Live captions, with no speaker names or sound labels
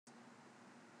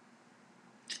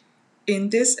In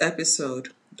this episode,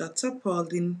 Dr.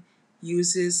 Pauline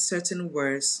uses certain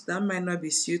words that might not be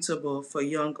suitable for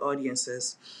young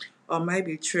audiences or might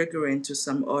be triggering to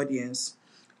some audience.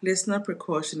 Listener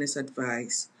precaution is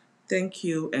advised. Thank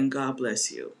you and God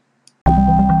bless you.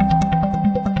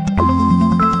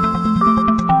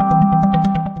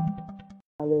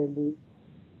 Hallelujah.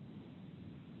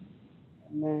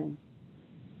 Amen.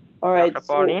 All right, Dr.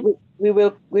 so Pauline. we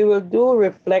will do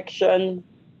reflection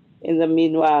in the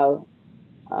meanwhile.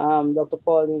 Dr.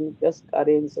 Pauline just got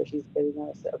in, so she's getting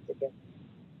herself together.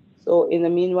 So in the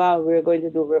meanwhile, we're going to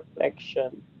do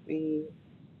reflection. We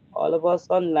All of us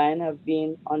online have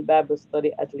been on Bible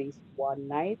study at least one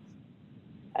night,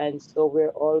 and so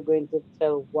we're all going to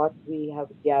tell what we have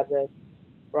gathered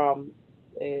from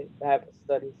the Bible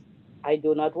studies. I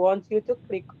do not want you to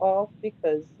click off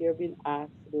because you're being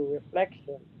asked to do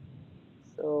reflection.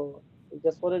 So we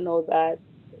just want to know that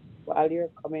while you're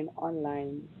coming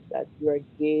online, that you are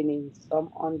gaining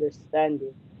some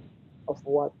understanding of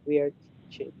what we are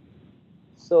teaching.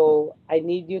 So I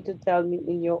need you to tell me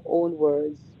in your own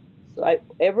words. So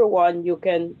everyone, you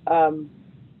can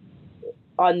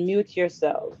unmute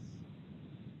yourselves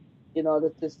in order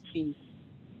to speak.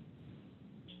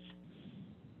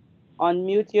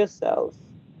 Unmute yourselves,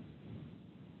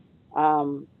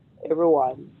 um,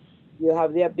 everyone. You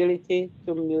have the ability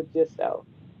to mute yourself.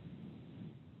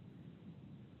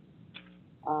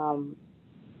 Um,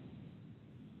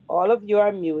 all of you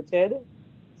are muted,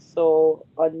 so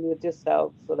unmute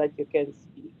yourself so that you can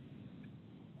speak.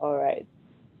 All right.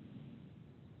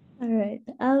 All right,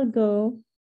 I'll go.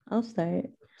 I'll start.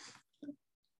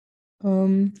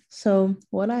 So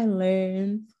what I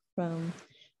learned from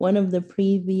one of the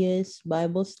previous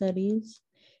Bible studies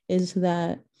is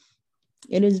that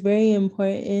it is very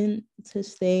important to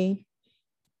stay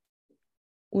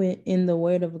in the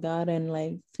Word of God and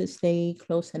like to stay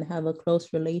close and have a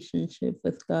close relationship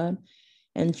with God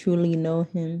and truly know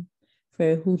Him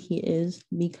for who He is,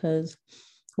 because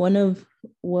one of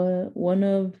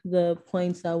the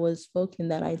points that was spoken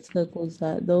that I took was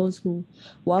that those who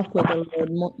walk with the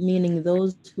Lord, meaning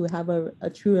those who have a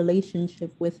true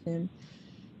relationship with Him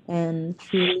and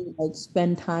truly like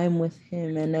spend time with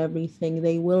Him and everything,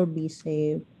 they will be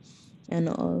saved. And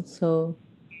also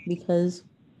because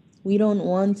we don't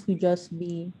want to just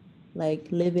be like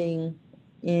living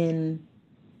in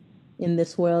in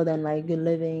this world and like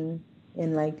living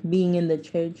and like being in the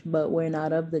church, but we're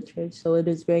not of the church. So it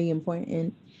is very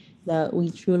important that we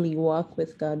truly walk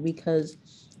with God, because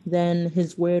then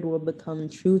His word will become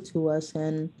true to us.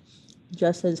 And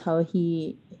just as how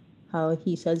he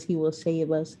says He will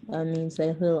save us, that means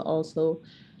that He'll also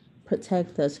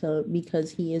protect us,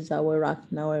 because He is our rock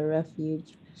and our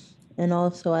refuge. And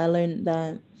also I learned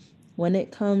that when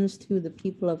it comes to the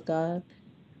people of God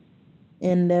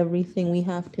and everything, we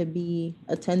have to be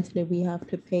attentive. We have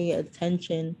to pay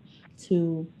attention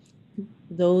to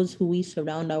those who we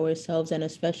surround ourselves, and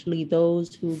especially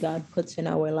those who God puts in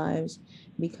our lives,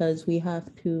 because we have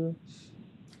to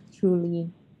truly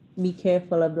be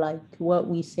careful of like what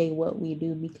we say, what we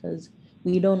do, because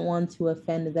we don't want to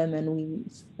offend them, and we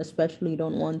especially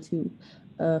don't want to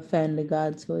offend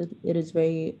God. So it is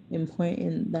very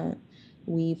important that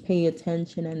we pay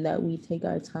attention and that we take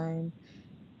our time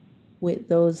with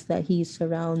those that He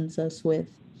surrounds us with.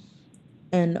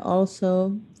 And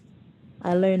also,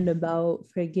 I learned about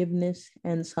forgiveness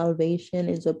and salvation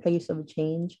is a place of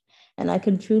change. And I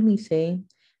can truly say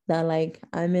that, like,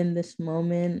 I'm in this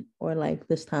moment or like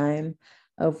this time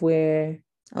of where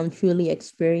I'm truly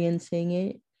experiencing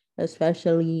it,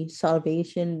 especially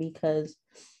salvation, because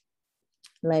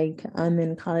like I'm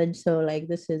in college. So, like,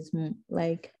 this is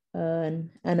like an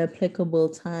applicable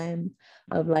time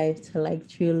of life to like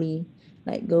truly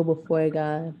like go before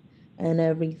God and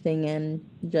everything and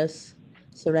just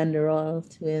surrender all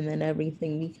to Him and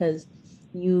everything, because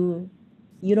you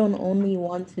you don't only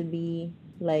want to be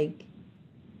like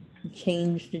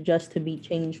changed just to be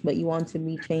changed, but you want to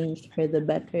be changed for the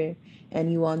better,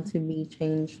 and you want to be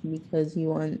changed because you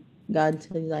want God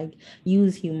to like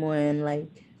use you more and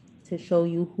like to show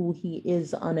you who He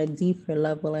is on a deeper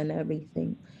level and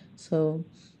everything. So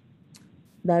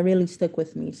that really stuck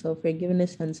with me. So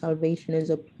forgiveness and salvation is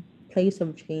a place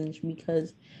of change,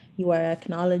 because you are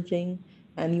acknowledging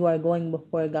and you are going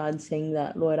before God saying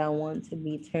that, Lord, I want to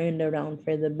be turned around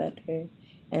for the better.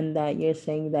 And that you're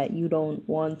saying that you don't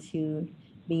want to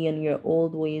be in your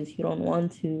old ways. You don't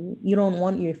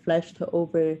want your flesh to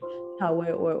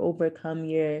overpower or overcome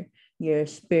your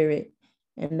spirit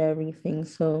and everything.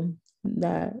 So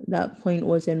that point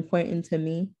was important to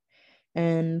me.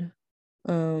 And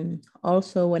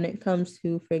also when it comes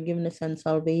to forgiveness and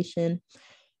salvation,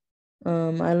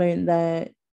 I learned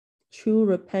that true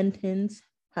repentance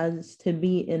has to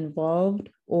be involved,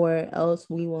 or else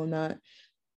we will not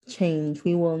change.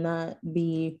 We will not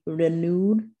be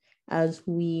renewed as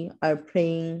we are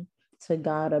praying to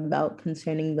God about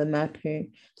concerning the matter.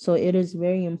 So it is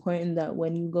very important that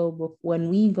when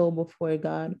we go before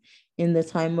God in the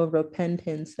time of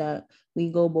repentance, that we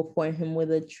go before Him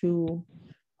with a true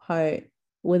heart,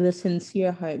 with a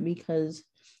sincere heart, because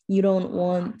you don't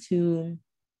want to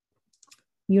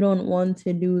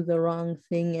do the wrong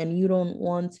thing, and you don't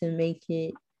want to make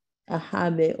it a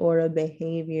habit or a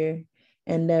behavior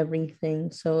and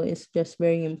everything. So it's just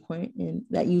very important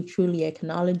that you truly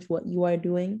acknowledge what you are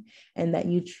doing, and that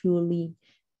you truly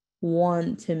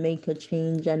want to make a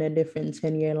change and a difference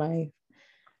in your life.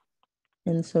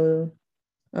 And so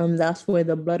that's where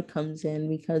the blood comes in,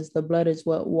 because the blood is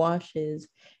what washes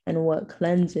and what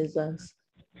cleanses us.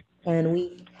 And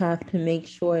we have to make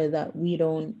sure that we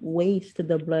don't waste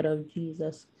the blood of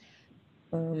Jesus,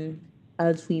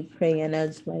 as we pray and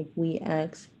as we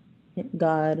ask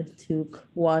God to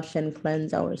wash and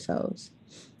cleanse ourselves.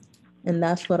 And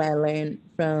that's what I learned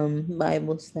from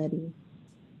Bible study.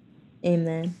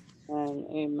 Amen.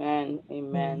 And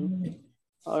amen.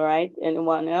 All right.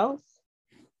 Anyone else?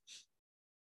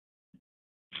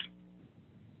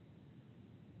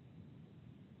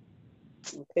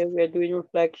 Okay, we're doing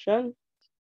reflection.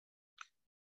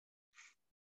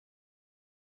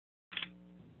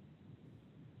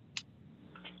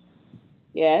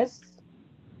 Yes.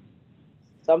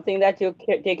 Something that you're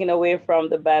taking away from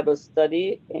the Bible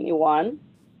study? Anyone?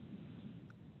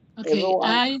 Okay,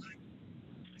 Everyone?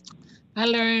 I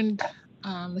learned,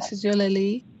 this is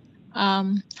Yolali,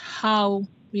 how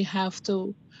we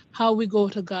go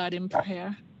to God in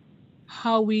prayer,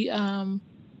 how we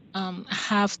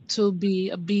have to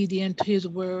be obedient to His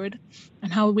word,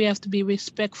 and how we have to be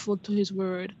respectful to His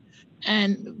word.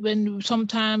 And when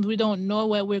sometimes we don't know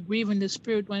what we're grieving the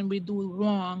Spirit when we do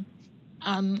wrong.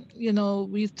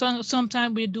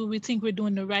 Sometimes we think we're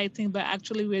doing the right thing, but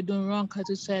actually we're doing wrong,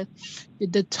 because it says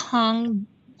the tongue.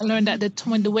 I learned that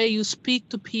when the way you speak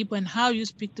to people and how you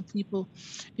speak to people,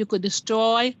 you could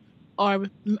destroy or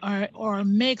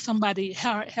make somebody,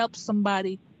 help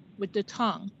somebody with the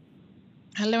tongue.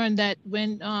 I learned that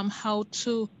when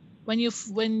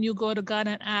you go to God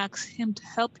and ask Him to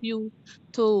help you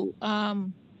to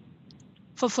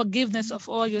for forgiveness of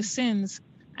all your sins,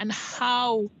 and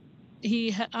how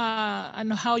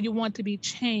how you want to be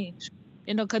changed,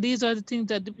 because these are the things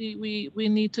that we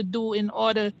need to do in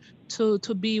order to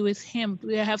be with Him.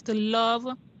 We have to love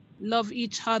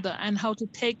each other, and how to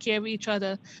take care of each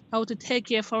other, how to take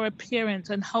care of our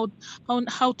parents, and how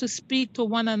to speak to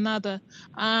one another.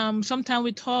 Sometimes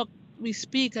we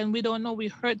speak and we don't know we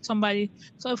hurt somebody.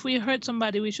 So if we hurt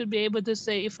somebody, we should be able to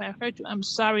say, if I hurt you, I'm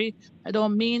sorry. I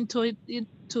don't mean to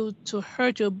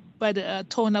hurt you by the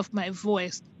tone of my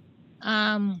voice.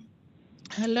 I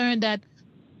learned that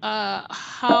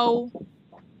how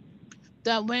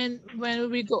that when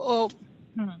we go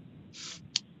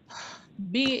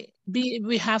we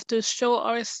have to show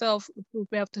ourselves.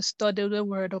 We have to study the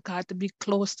word of God to be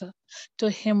closer to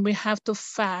Him. We have to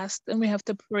fast and we have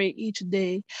to pray each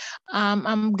day.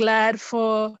 I'm glad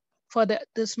for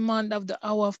this month of the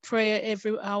hour of prayer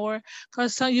every hour,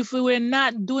 because if we were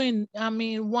not doing,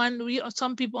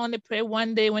 some people only pray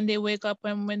one day when they wake up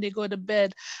and when they go to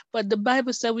bed, but the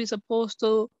Bible said we're supposed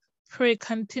to pray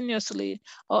continuously,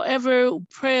 or every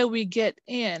prayer we get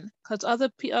in, because other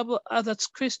people, other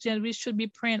Christians, we should be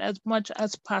praying as much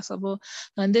as possible.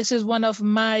 And this is one of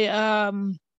my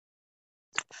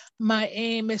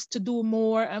aim, is to do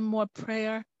more and more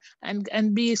prayer,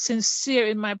 and be sincere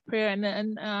in my prayer,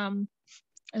 and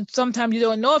sometimes you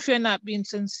don't know if you're not being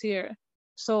sincere.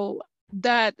 So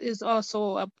that is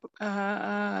also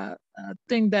a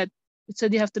thing that it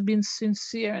said you have to be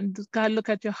sincere, and God look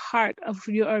at your heart of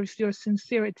your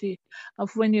sincerity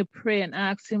of when you pray and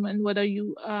ask Him, and whether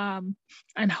you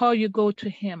and how you go to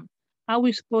Him. How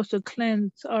we supposed to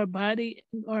cleanse our body,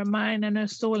 our mind, and our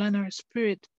soul and our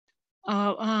spirit,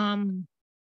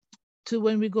 to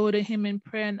when we go to Him in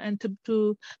prayer, and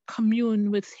to commune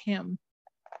with Him.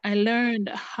 I learned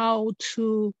how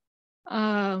to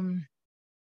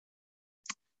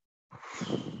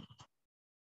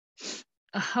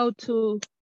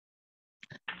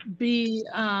be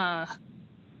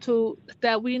to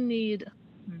that we need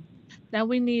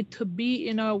to be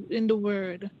in the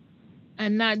word,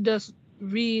 and not just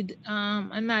read,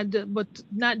 but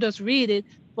not just read it,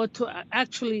 but to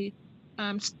actually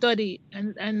study,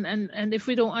 and if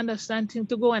we don't understand things,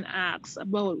 to go and ask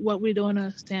about what we don't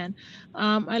understand.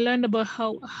 I learned about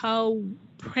how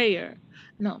prayer,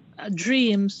 no,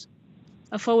 dreams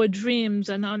our dreams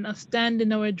and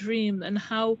understanding our dreams, and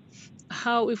how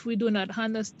if we do not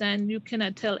understand, you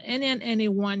cannot tell any and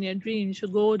anyone your dream. You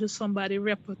should go to somebody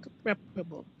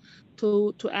reputable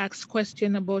to ask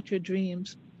question about your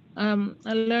dreams. I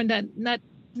learned that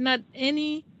not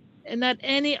any not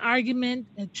any argument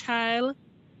a child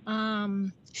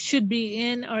should be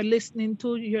in or listening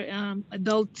to your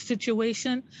adult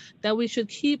situation, that we should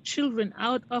keep children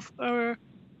out of our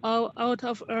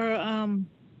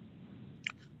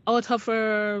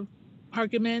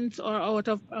arguments, or out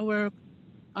of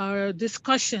our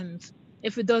discussions,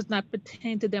 if it does not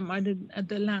pertain to them, or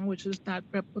the language is not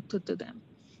reputed to them.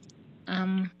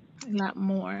 A lot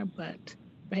more, but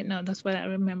right now that's what I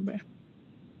remember.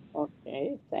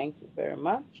 Okay, thank you very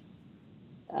much,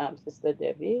 Sister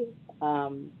Debbie.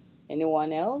 Um,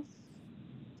 Anyone else?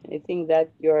 Anything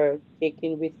that you're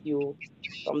taking with you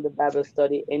from the Bible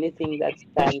study? Anything that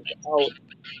stands out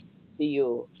to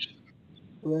you?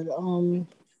 Well,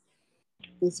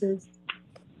 this is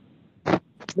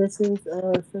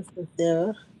Sister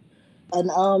Sarah,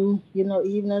 and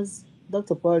even as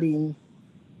Dr. Pauline,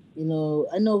 I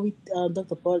know we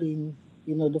Dr. Pauline,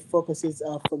 the focus is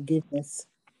forgiveness,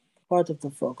 part of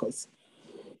the focus,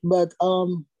 but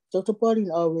Dr. Pauline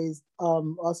always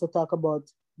also talk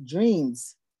about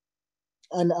dreams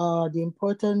and the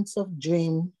importance of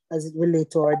dream as it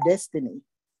relate to our destiny,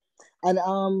 and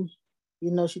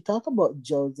she talk about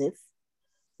Joseph.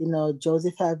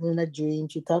 Joseph having a dream.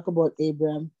 She talked about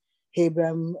Abraham,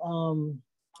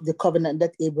 the covenant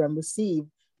that Abraham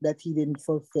received that he didn't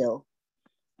fulfill.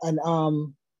 And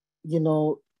you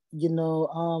know,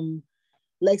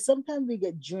 like sometimes we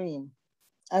get dream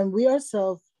and we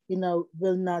ourselves, will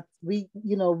not we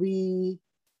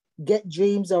get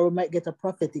dreams or we might get a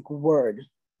prophetic word.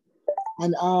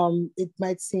 And it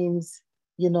might seem,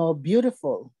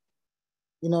 beautiful.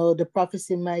 The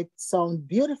prophecy might sound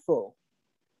beautiful,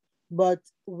 but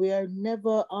we are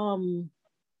never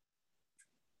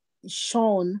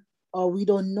shown, or we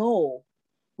don't know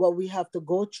what we have to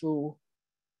go through,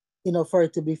 for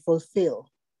it to be fulfilled.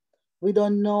 We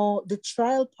don't know the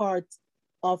trial part.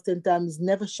 Oftentimes,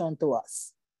 never shown to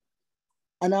us.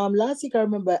 And last week I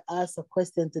remember I asked a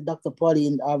question to Dr.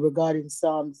 Pauline regarding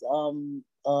Psalms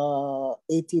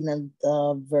 18 and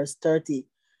verse 30,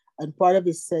 and part of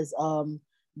it says,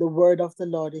 "The word of the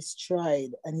Lord is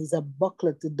tried, and He's a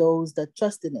buckler to those that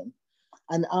trust in Him."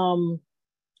 And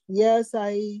yes,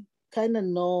 I kind of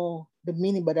know the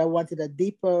meaning, but I wanted a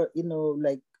deeper,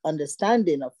 like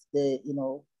understanding of the,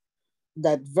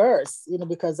 that verse,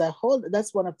 because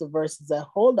that's one of the verses I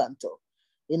hold on to,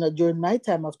 during my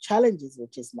time of challenges,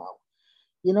 which is now.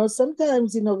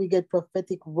 Sometimes, we get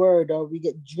prophetic word or we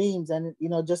get dreams, and,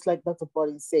 just like Dr.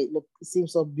 Pauline said, look, it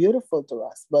seems so beautiful to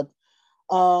us, but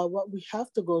what we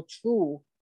have to go through,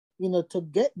 to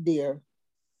get there,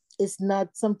 is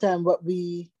not sometimes what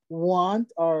we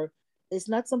want, or it's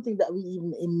not something that we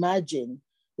even imagine.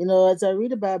 As I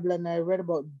read the Bible and I read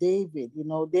about David,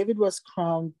 David was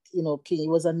crowned, king. He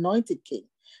was anointed king,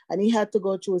 and he had to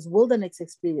go through his wilderness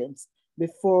experience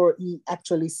before he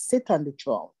actually sit on the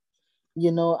throne.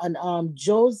 And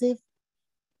Joseph,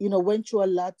 went through a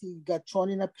lot. He got thrown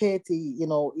in a pit. He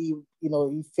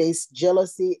faced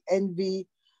jealousy, envy,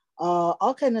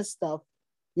 all kind of stuff,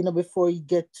 before he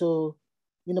get to,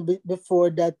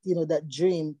 before that, that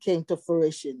dream came to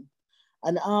fruition.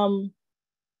 And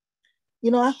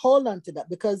I hold on to that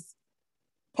because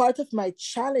part of my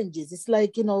challenges, it's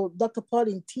like, Dr.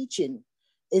 Pauline teaching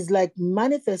is like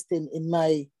manifesting in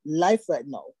my life right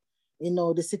now,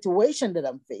 the situation that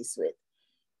I'm faced with,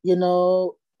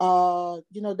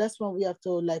 that's when we have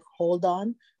to like hold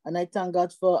on. And I thank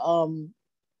God for,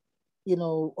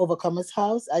 Overcomers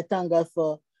House. I thank God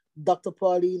for Dr.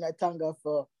 Pauline. I thank God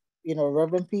for,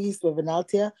 Reverend Peace, Reverend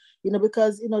Althea,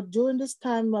 because, during this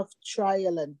time of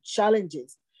trial and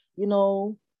challenges,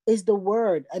 it's the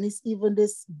word, and it's even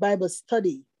this Bible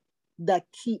study that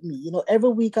keep me. Every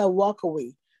week I walk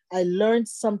away, I learned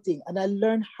something, and I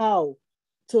learned how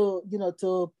to,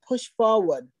 to push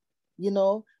forward.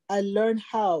 I learned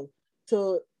how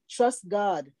to trust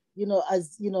God,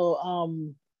 as,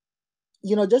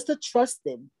 just to trust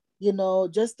Him,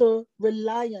 just to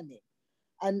rely on Him.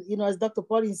 And, as Dr.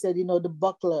 Pauline said, the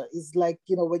buckler is like,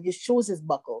 when your shoes is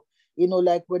buckled,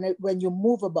 like when you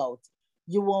move about,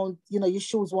 you won't, your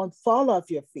shoes won't fall off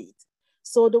your feet.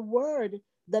 So the word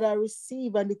that I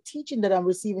receive and the teaching that I'm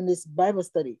receiving this Bible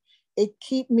study, it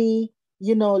keep me,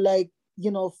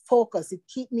 focused. It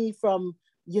keep me from,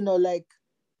 like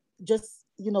just,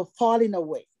 falling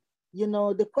away.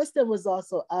 The question was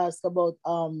also asked about,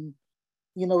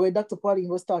 where Dr. Pauline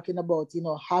was talking about,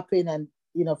 hopping and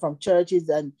from churches,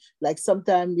 and like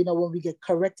sometimes, when we get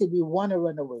corrected, we want to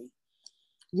run away.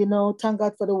 Thank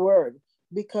God for the word,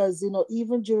 because,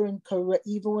 even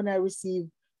even when I receive,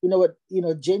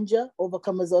 Ginger,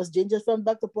 Overcomers Us, Ginger from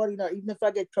Dr. Paul, even if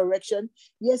I get correction,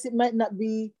 yes, it might not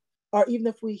be, or even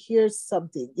if we hear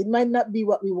something, it might not be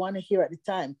what we want to hear at the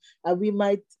time. And we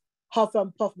might huff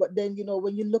and puff, but then,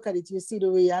 when you look at it, you see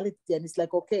the reality, and it's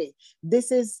like, okay,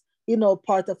 this is,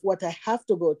 part of what I have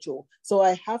to go through. So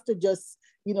I have to just,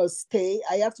 stay.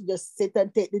 I have to just sit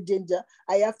and take the ginger.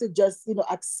 I have to just,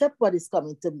 accept what is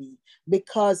coming to me,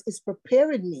 because it's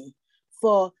preparing me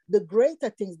for the greater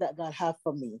things that God have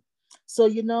for me. So,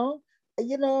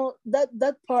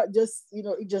 that part just,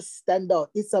 it just stand out.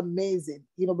 It's amazing,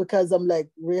 because I'm like,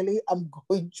 really, I'm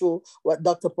going through what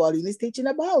Dr. Pauline is teaching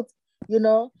about,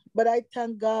 but I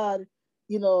thank God,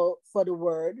 for the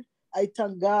word. I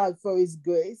thank God for his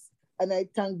grace. And I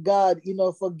thank God,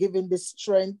 for giving the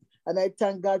strength. And I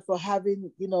thank God for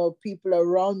having, people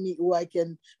around me who I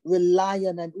can rely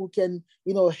on, and who can,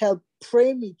 help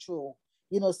pray me through,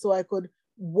 so I could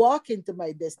walk into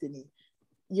my destiny.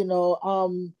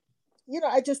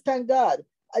 I just thank God.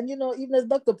 And, even as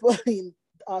Dr. Pauline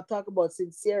talk about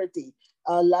sincerity,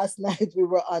 last night we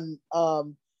were on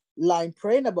line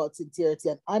praying about sincerity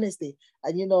and honesty.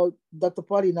 And, Dr.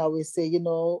 Pauline always say,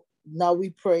 now we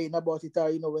praying about it,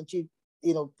 or, when she,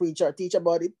 preach or teach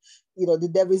about it, the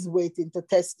devil is waiting to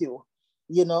test you,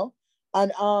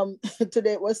 And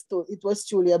today it was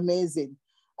truly amazing.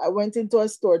 I went into a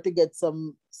store to get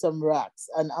some racks,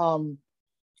 and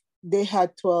they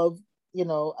had 12,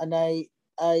 and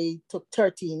I took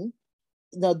 13.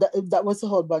 That was a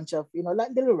whole bunch of,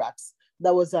 like little racks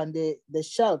that was on the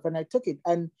shelf, and I took it.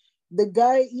 And the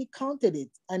guy, he counted it,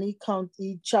 and he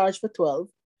charged for 12,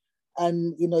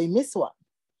 and he missed one.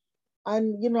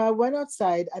 And I went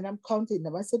outside and I'm counting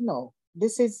them. I said, no,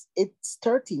 it's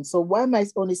 13. So why am I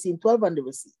only seeing 12 on the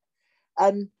receipt?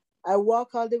 And I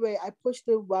walk all the way, I pushed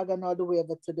the wagon all the way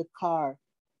over to the car.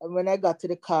 And when I got to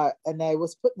the car and I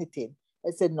was putting it in,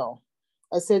 I said, no.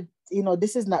 I said,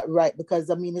 this is not right, because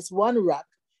it's one rack.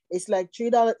 It's like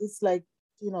 $3. It's like,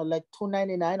 like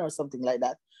 $2.99 or something like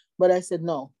that. But I said,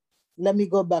 no, let me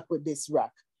go back with this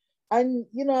rack. And,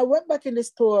 I went back in the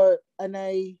store and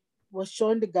I was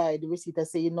showing the guy the receipt. I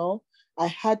say, I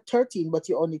had 13, but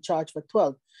you only charged for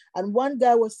 12. And one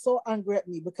guy was so angry at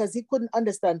me because he couldn't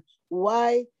understand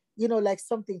why, like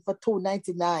something for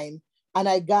 $2.99, and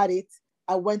I got it.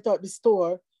 I went out the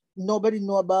store. Nobody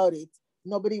knew about it.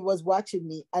 Nobody was watching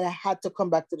me. And I had to come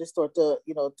back to the store to,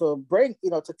 to bring,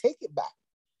 to take it back.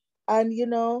 And,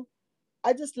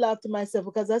 I just laughed to myself,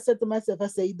 because I said to myself, I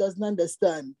said, he doesn't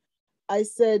understand. I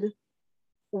said,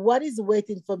 what is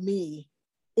waiting for me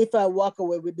if I walk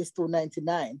away with this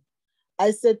 $2.99?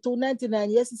 I said $2.99.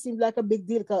 Yes, it seemed like a big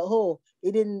deal, because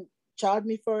he didn't charge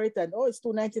me for it, and it's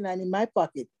 $2.99 in my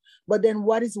pocket. But then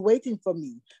what is waiting for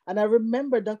me? And I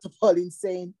remember Dr. Pauline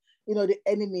saying, the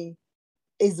enemy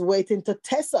is waiting to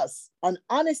test us on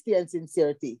honesty and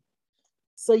sincerity.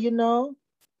 So,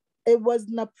 it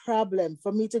wasn't a problem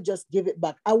for me to just give it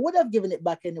back. I would have given it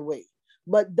back anyway,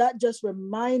 but that just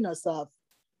reminds us of,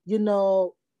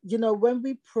 when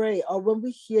we pray or when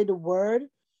we hear the word,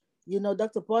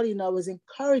 Dr. Pauline always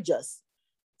encourage us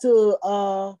to,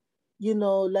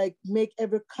 like make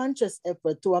every conscious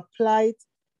effort to apply it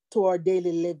to our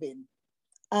daily living.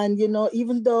 And,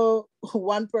 even though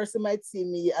one person might see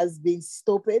me as being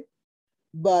stupid,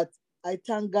 but I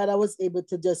thank God I was able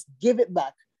to just give it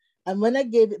back. And when I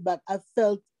gave it back, I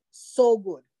felt so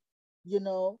good,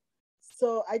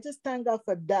 So I just thank God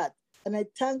for that. And I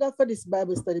thank God for this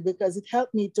Bible study, because it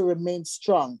helped me to remain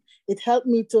strong. It helped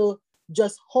me to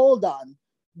just hold on,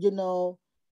 to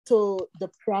the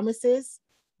promises,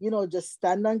 just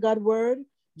stand on God's word,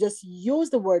 just use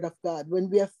the word of God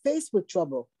when we are faced with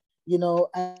trouble,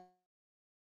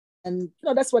 and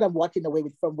that's what I'm walking away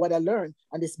with from what I learned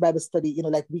on this Bible study,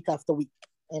 like week after week.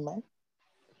 Amen.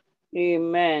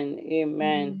 Amen.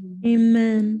 Amen.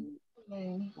 Amen.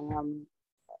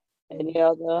 Any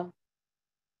other?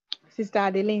 Sister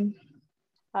Adeline.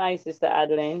 Hi, Sister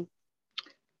Adeline.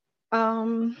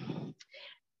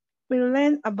 We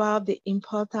learned about the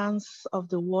importance of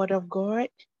the Word of God.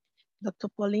 Dr.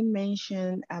 Pauline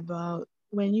mentioned about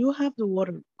when you have the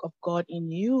Word of God in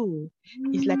you,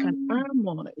 it's like an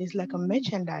armor, it's like a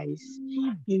merchandise.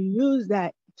 You use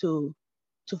that to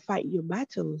fight your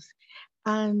battles.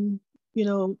 And,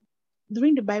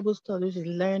 during the Bible studies, we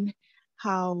learned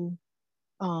how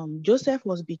Joseph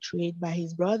was betrayed by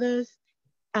his brothers,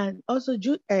 and also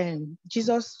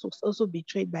Jesus was also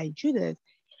betrayed by Judas.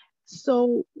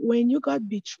 So when you have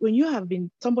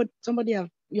been somebody have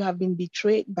you have been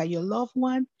betrayed by your loved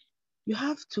one, you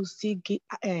have to seek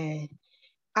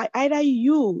either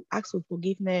you ask for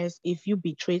forgiveness if you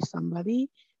betrayed somebody,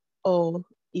 or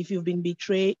if you've been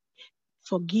betrayed,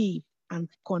 forgive and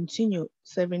continue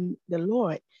serving the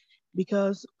Lord.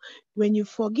 Because when you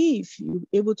forgive, you're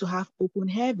able to have open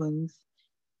heavens.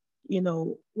 You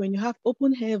know, when you have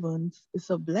open heavens, it's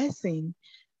a blessing.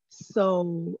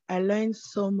 So I learned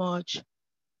so much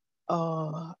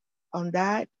on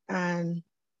that, and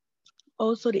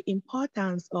also the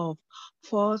importance of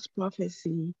false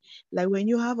prophecy. Like when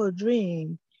you have a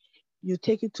dream, you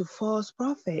take it to false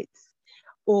prophets.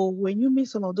 Or when you meet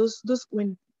some of those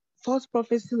when false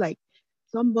prophecy, like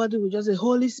somebody will just say,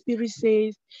 Holy Spirit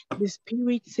says, the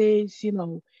Spirit says, you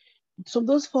know, so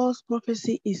those false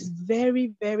prophecy is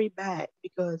very, very bad,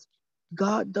 because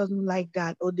God doesn't like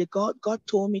that. Or God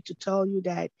told me to tell you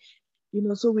that, you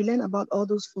know. So we learn about all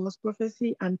those false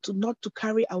prophecy, and to not to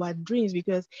carry our dreams,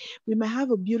 because we might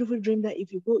have a beautiful dream that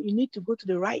if you go, you need to go to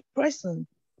the right person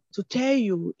to tell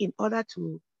you in order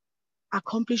to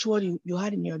accomplish what you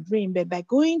had in your dream. But by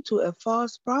going to a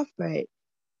false prophet,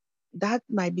 that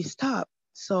might be stopped.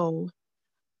 So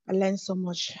I learned so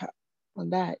much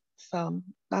on that. So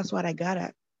that's what I got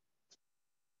at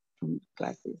from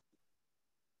classes.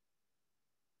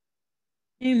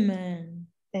 Amen.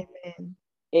 Amen.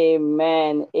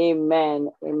 Amen. Amen.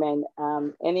 Amen.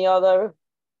 Any other?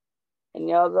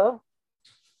 Any other?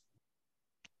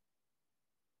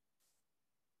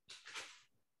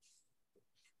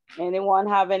 Anyone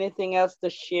have anything else to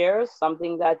share?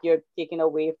 Something that you're taking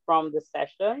away from the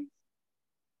session?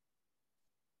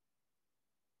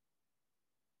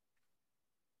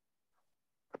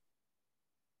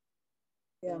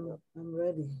 Yeah, I'm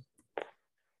ready.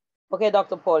 Okay,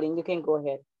 Dr. Pauline, you can go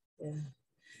ahead. Yeah.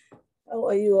 How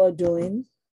are you all doing?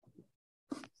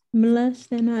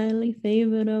 Blessed and highly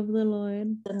favored of the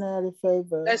Lord. And highly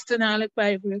favored. Blessed and highly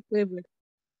favored.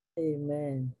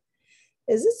 Amen.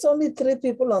 Is it only 3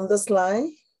 people on this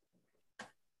line?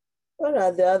 Where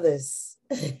are the others?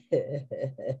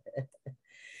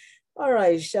 All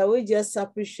right, shall we just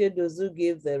appreciate those who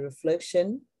gave the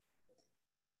reflection?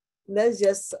 Let's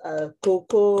just,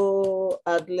 Coco,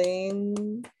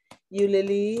 Adeline,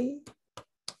 Eulalie,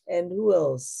 and who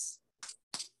else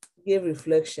gave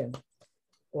reflection?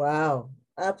 Wow.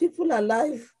 Are people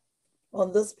alive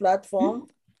on this platform?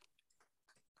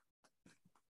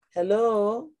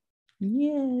 Hello?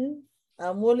 Yes.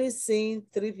 I'm only seeing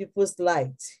 3 people's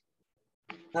light.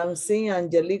 I'm seeing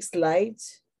Angelique's light.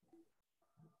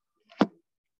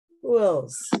 Who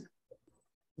else?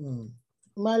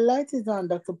 My light is on,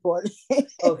 Dr. Paul.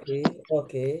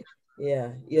 Okay.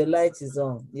 Yeah, your light is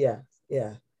on. Yeah.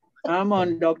 I'm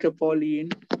on, Dr.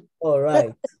 Pauline. All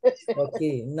right.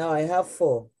 Okay, now I have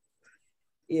 4.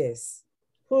 Yes.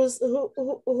 Whose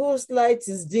light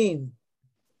is dim?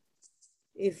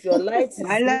 If your light is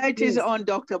My dim, light please. is on,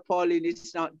 Dr. Pauline.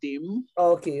 It's not dim.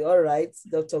 Okay, all right.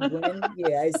 Dr. Gwen,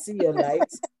 yeah, I see your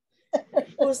light.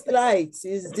 Whose light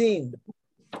is dim?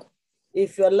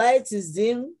 If your light is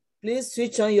dim, please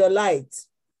switch on your light.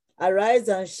 Arise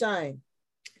and shine.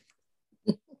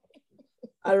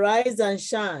 Arise and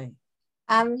shine.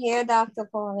 I'm here, Dr.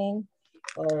 Pauline.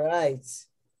 All right.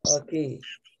 Okay.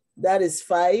 That is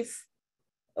 5.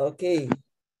 Okay.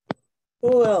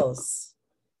 Who else?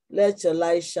 Let your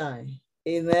light shine.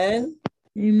 Amen.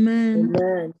 Amen.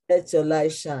 Amen. Let your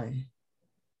light shine.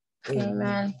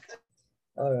 Amen.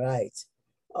 All right.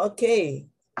 Okay.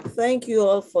 Thank you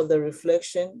all for the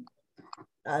reflection.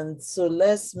 And so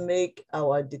let's make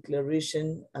our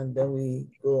declaration and then we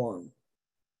go on.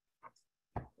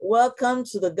 Welcome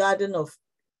to the Garden of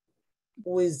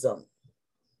Wisdom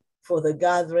for the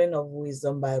Gathering of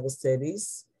Wisdom Bible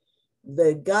Studies.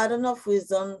 The Garden of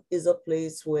Wisdom is a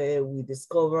place where we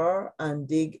discover and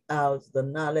dig out the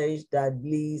knowledge that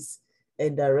leads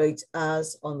and directs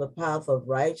us on the path of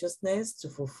righteousness to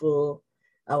fulfill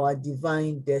our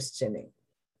divine destiny.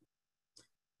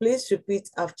 Please repeat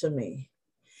after me.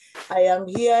 I am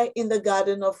here in the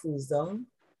Garden of Wisdom.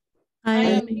 I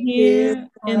am here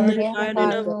in the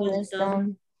garden of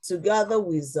wisdom to gather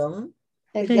wisdom,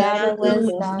 To gather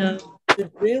wisdom, to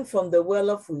drink from the well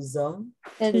of wisdom,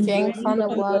 to drink from the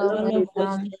well of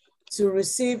wisdom, to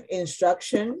receive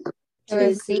instruction, to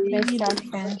receive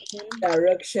instruction,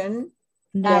 direction,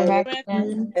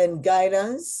 and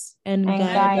guidance,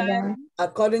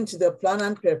 according to the plan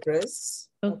and purpose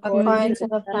according to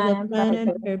the plan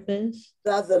and purpose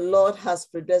that the Lord has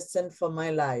predestined for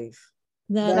my life.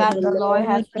 That the Lord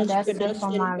has predestined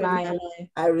for my life.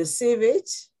 I receive it.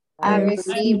 I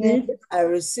receive it. I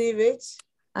receive it.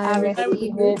 I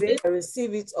receive it. I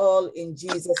receive it all in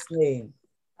Jesus' name.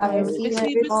 I receive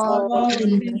Receive it it all all in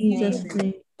In in Jesus' Jesus' name. Jesus'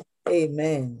 name.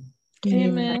 Amen.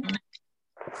 Amen.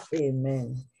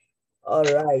 Amen. All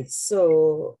right.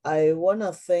 So I want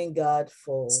to thank God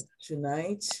for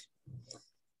tonight.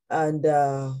 And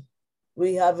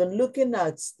we have been looking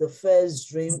at the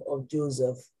first dream of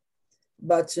Joseph.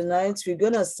 But tonight we're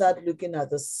going to start looking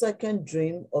at the second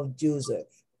dream of Joseph.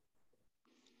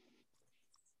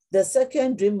 The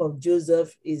second dream of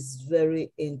Joseph is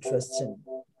very interesting.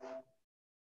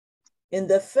 In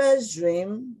the first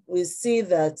dream, we see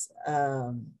that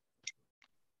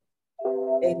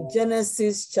in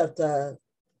Genesis chapter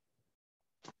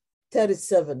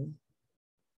 37,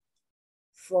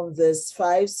 from verse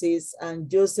 5 says, and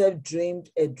Joseph dreamed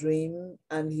a dream,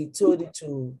 and he told it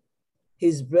to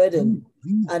his brethren,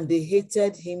 and they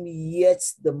hated him yet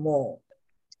the more.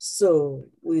 So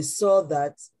we saw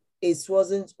that it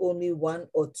wasn't only one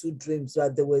or two dreams,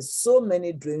 but there were so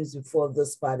many dreams before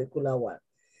this particular one.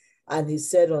 And he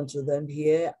said unto them,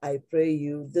 here, I pray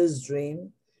you, this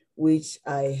dream which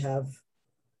I have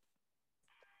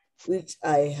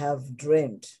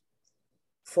dreamed.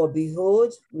 For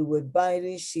behold, we were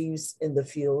binding sheaves in the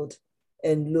field,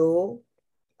 and lo,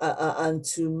 and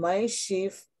to my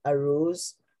sheaf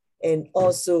arose, and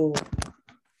also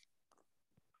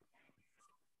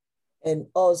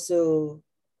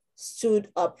stood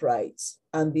upright,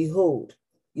 and behold,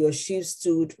 your sheep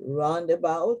stood round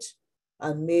about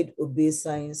and made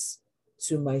obeisance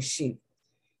to my sheep.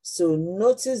 So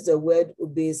notice the word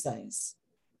obeisance.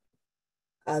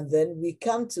 And then we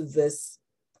come to verse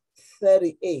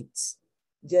 38,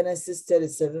 Genesis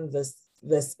 37,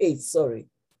 verse 8, sorry.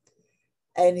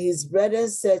 And his brethren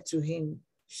said to him,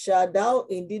 shall thou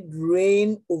indeed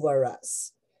reign over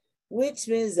us? Which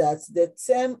means that the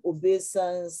term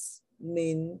obeisance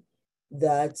means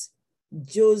that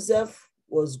Joseph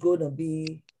was going to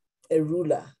be a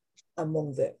ruler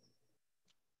among them.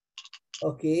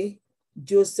 Okay,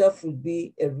 Joseph would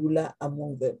be a ruler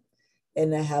among them.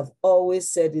 And I have always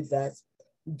said it that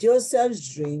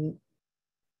Joseph's dream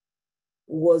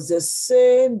was the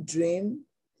same dream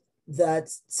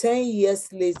that 10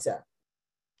 years later,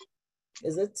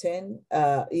 is it 10?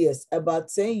 Yes, about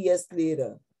 10 years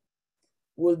later,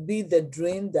 will be the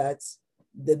dream that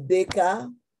the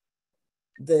baker,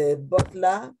 the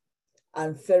butler,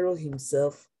 and Pharaoh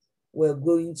himself were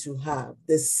going to have.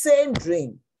 The same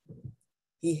dream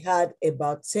he had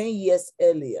about 10 years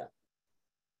earlier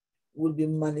will be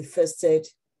manifested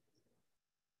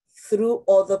through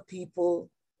other people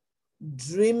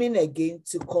dreaming again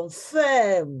to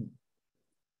confirm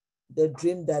the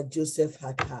dream that Joseph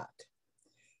had had.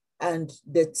 And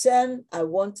the term I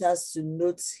want us to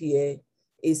note here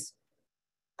is,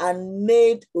 and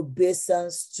made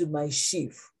obeisance to my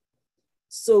sheaf.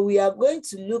 So we are going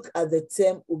to look at the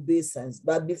term obeisance,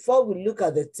 but before we look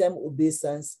at the term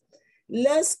obeisance,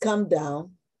 let's come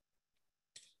down.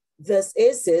 Verse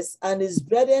 8 says, and his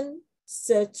brethren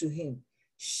said to him,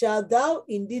 shall thou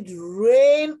indeed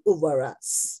reign over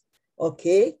us?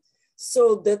 Okay,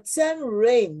 so the term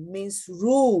reign means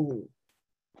rule,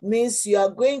 means you are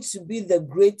going to be the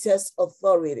greatest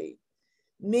authority,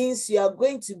 means you are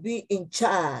going to be in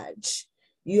charge.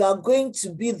 You are going to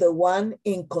be the one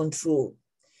in control.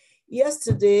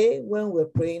 Yesterday, when we were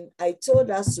praying, I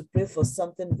told us to pray for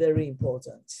something very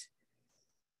important.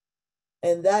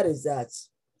 And that is that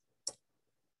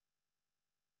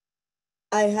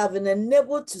I have been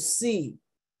enabled to see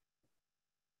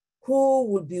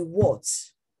who will be what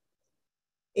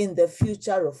in the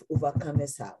future of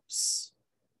Overcomers House.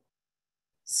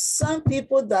 Some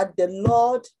people that the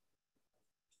Lord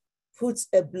puts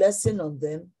a blessing on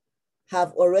them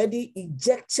have already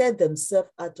ejected themselves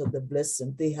out of the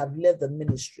blessing. They have left the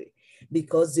ministry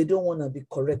because they don't want to be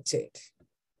corrected.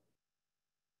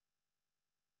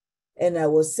 And I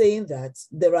was saying that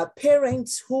there are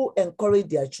parents who encourage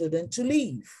their children to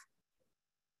leave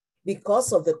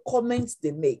because of the comments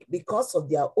they make, because of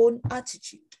their own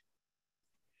attitude.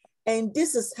 And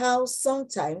this is how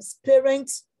sometimes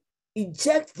parents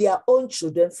eject their own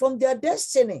children from their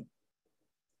destiny,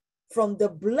 from the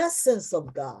blessings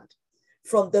of God,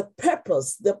 from the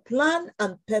purpose, the plan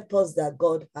and purpose that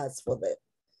God has for them.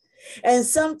 And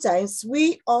sometimes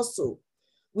we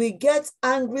get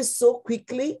angry so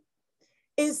quickly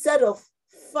instead of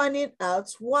finding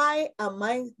out, why am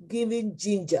I giving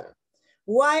ginger?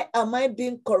 Why am I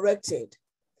being corrected?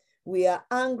 We are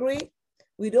angry.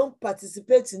 We don't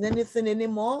participate in anything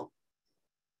anymore.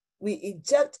 We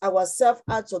eject ourselves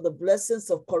out of the blessings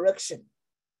of correction,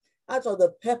 out of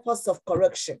the purpose of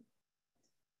correction.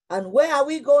 And where are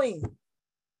we going?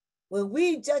 When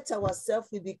we eject ourselves,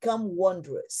 we become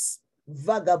wanderers,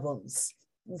 vagabonds,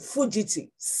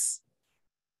 fugitives.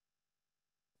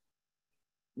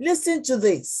 Listen to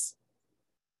this.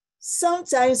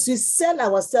 Sometimes we sell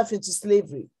ourselves into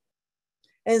slavery,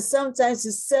 and sometimes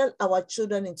we sell our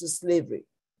children into slavery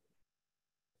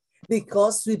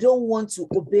because we don't want to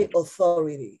obey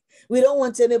authority. We don't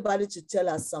want anybody to tell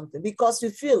us something because we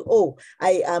feel, oh,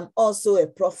 I am also a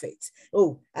prophet.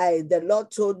 Oh, the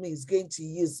Lord told me he's going to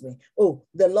use me. Oh,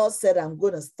 the Lord said I'm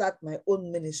going to start my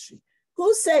own ministry.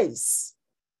 Who says?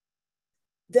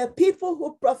 The people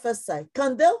who prophesy,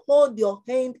 can they hold your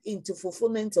hand into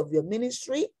fulfillment of your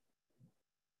ministry?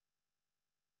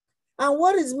 And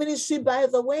what is ministry, by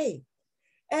the way?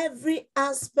 Every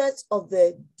aspect of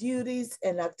the duties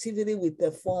and activity we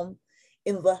perform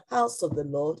in the house of the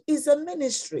Lord is a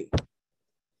ministry.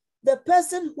 The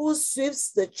person who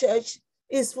sweeps the church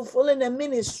is fulfilling a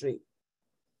ministry.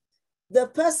 The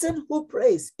person who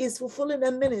prays is fulfilling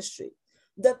a ministry.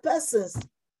 The person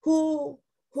who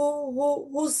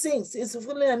sings is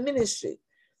fulfilling a ministry.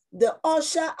 The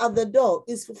usher at the door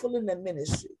is fulfilling a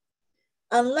ministry.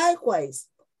 And likewise,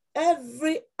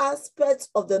 every aspect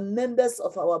of the members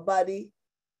of our body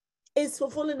is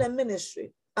fulfilling a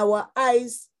ministry. Our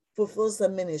eyes fulfills a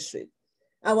ministry.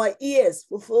 Our ears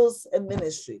fulfills a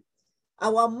ministry.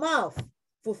 Our mouth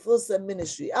fulfills a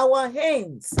ministry. Our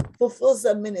hands fulfills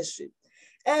a ministry.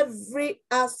 Every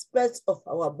aspect of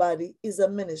our body is a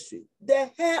ministry.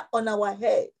 The hair on our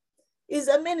head is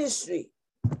a ministry.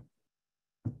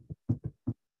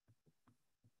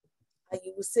 And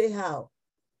you will say how?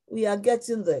 We are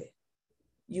getting there.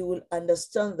 You will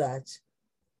understand that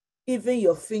even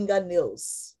your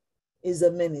fingernails is a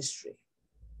ministry.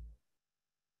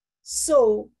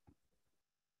 So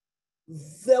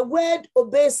the word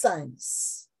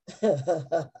obeisance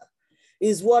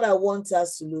is what I want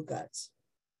us to look at.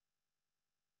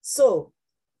 So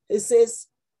it says,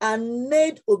 and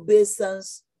made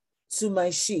obeisance to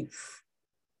my chief.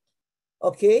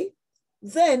 Okay.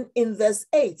 Then in verse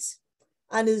 8,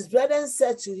 and his brethren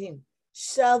said to him,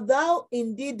 shall thou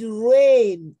indeed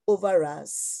reign over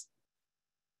us?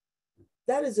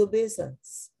 That is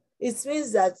obeisance. It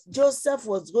means that Joseph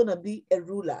was going to be a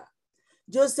ruler.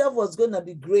 Joseph was going to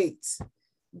be great.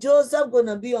 Joseph going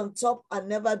to be on top and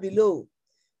never below.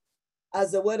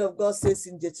 As the word of God says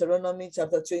in Deuteronomy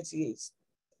chapter 28,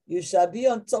 you shall be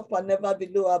on top and never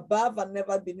below, above and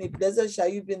never beneath. Blessed shall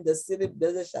you be in the city,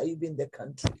 blessed shall you be in the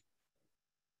country.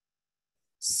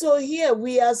 So here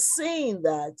we are saying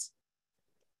that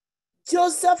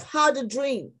Joseph had a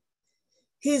dream.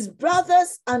 His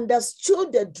brothers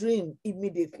understood the dream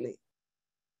immediately,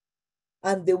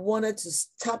 and they wanted to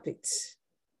stop it.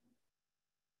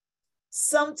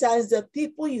 Sometimes the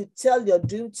people you tell your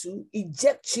dream to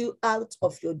eject you out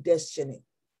of your destiny.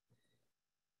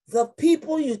 The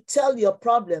people you tell your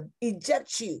problem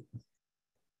eject you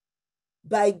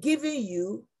by giving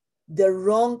you the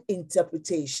wrong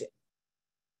interpretation,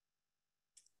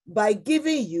 by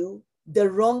giving you the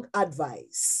wrong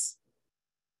advice,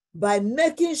 by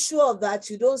making sure that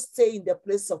you don't stay in the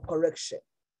place of correction.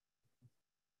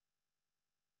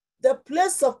 The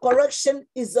place of correction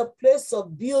is a place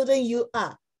of building you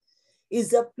up,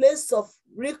 is a place of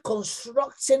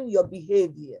reconstructing your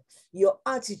behavior, your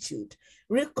attitude,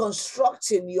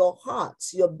 reconstructing your heart,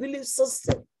 your belief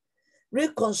system,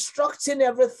 reconstructing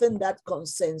everything that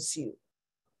concerns you.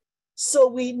 So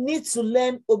we need to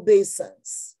learn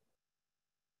obeisance.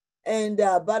 And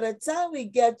by the time we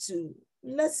get to,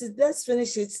 let's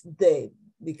finish it there,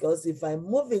 because if I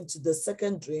move into the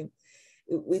second dream,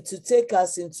 to take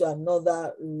us into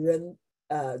another realm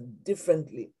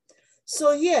differently.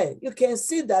 So here you can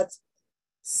see that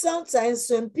sometimes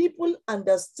when people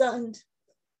understand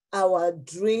our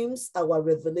dreams, our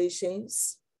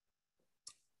revelations,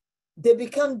 they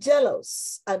become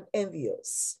jealous and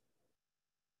envious.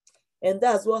 And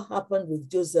that's what happened with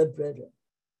Joseph's brethren.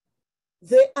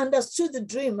 They understood the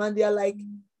dream and they are like,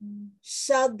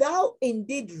 shall thou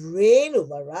indeed reign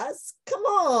over us? Come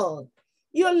on.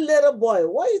 You little boy,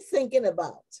 what are you thinking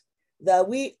about? That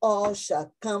we all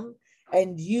shall come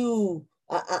and you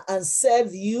and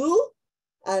serve you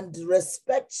and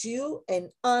respect you and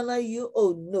honor you?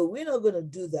 Oh no, we're not going to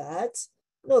do that.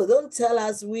 No, don't tell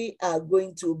us we are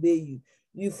going to obey you.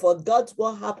 You forgot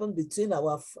what happened between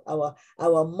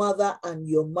our mother and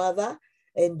your mother,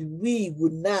 and we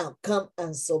would now come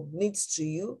and submit to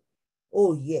you.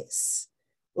 Oh yes,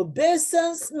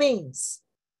 obeisance means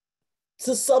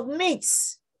to submit.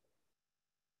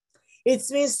 It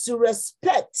means to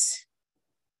respect.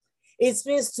 It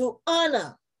means to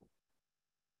honor.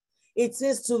 It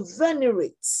means to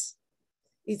venerate.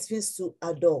 It means to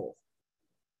adore.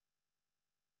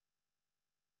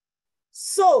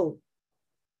 So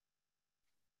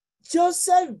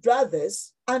Joseph's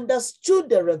brothers understood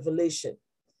the revelation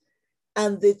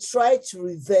and they tried to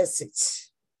reverse it.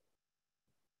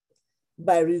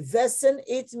 By reversing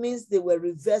it means they were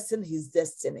reversing his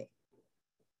destiny.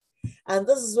 And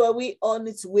this is where we all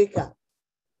need to wake up.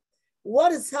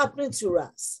 What is happening to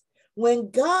us?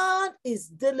 When God is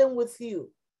dealing with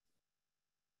you,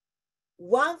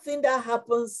 one thing that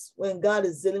happens when God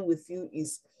is dealing with you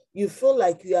is you feel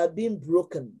like you are being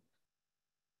broken.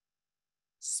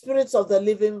 Spirit of the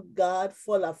living God,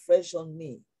 fall afresh on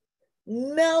me.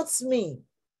 Melt me.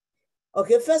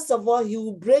 Okay, first of all, he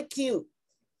will break you.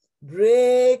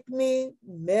 Break me,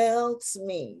 melt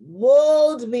me,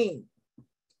 mold me,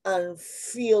 and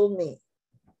fill me.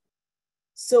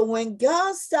 So when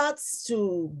God starts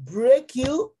to break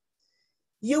you,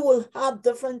 you will have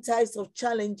different types of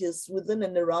challenges within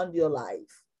and around your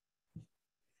life.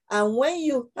 And when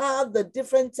you have the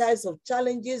different types of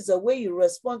challenges, the way you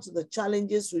respond to the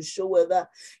challenges will show whether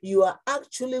you are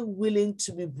actually willing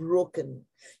to be broken.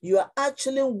 You are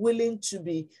actually willing to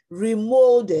be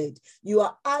remolded. You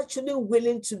are actually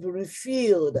willing to be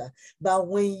refilled. But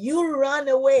when you run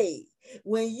away,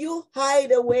 when you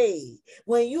hide away,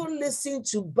 when you listen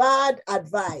to bad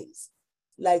advice,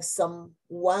 like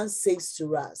someone says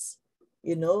to us,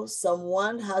 you know,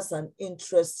 someone has an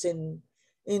interesting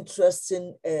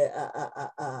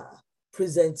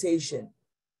presentation.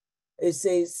 It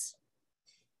says,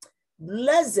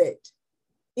 blessed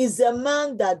is a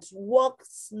man that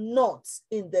walks not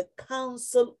in the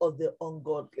counsel of the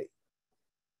ungodly.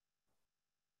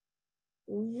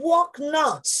 Walk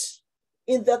not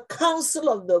in the counsel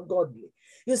of the godly.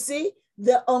 You see,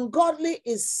 the ungodly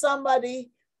is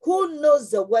somebody who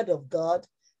knows the word of God,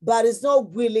 but is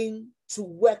not willing to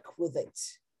work with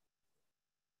it.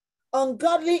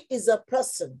 Ungodly is a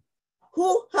person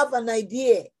who have an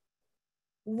idea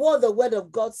what the word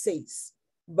of God says,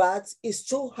 but it's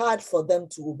too hard for them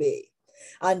to obey.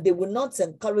 And they will not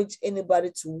encourage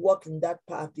anybody to walk in that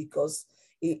path because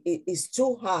it is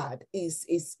too hard,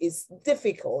 it's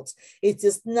difficult, it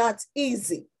is not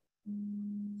easy.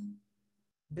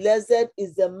 Blessed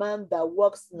is the man that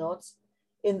walks not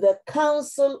in the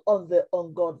counsel of the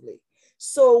ungodly.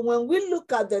 So when we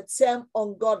look at the term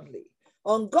ungodly,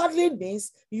 ungodly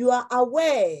means you are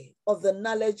aware of the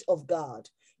knowledge of God.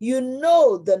 You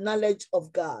know the knowledge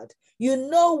of God. You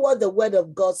know what the word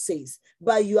of God says,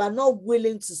 but you are not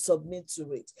willing to submit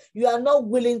to it. You are not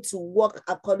willing to walk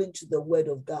according to the word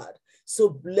of God. So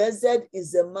blessed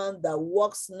is the man that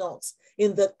walks not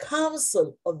in the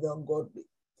counsel of the ungodly,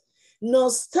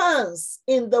 nor stands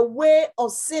in the way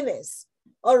of sinners.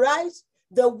 All right?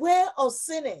 The way of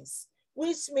sinners,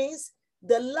 which means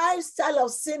the lifestyle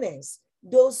of sinners,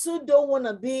 those who don't want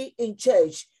to be in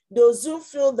church, those who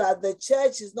feel that the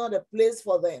church is not a place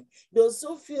for them, those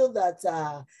who feel that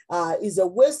is a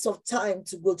waste of time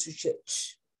to go to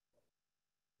church.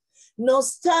 Nor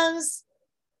stands,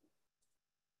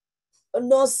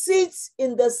 nor sits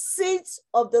in the seat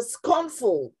of the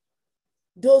scornful,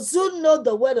 those who know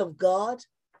the word of God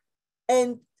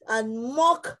and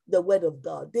mock the word of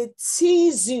God. They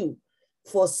tease you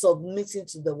for submitting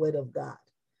to the word of God.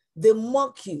 They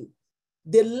mock you.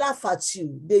 They laugh at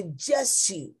you. They jest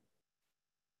you.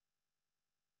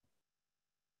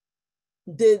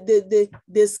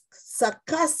 They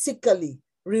sarcastically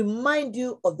remind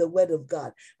you of the word of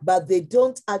God, but they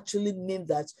don't actually mean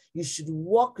that you should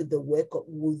walk with the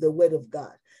word of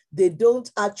God. They don't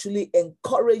actually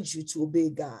encourage you to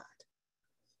obey God.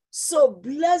 So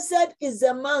blessed is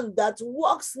the man that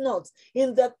walks not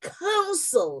in the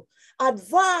counsel,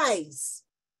 advice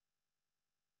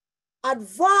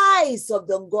of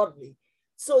the ungodly.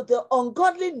 So the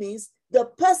ungodly means the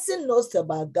person knows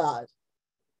about God.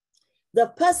 The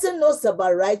person knows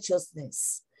about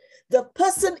righteousness. The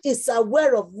person is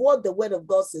aware of what the word of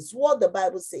God says, what the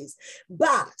Bible says,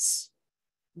 but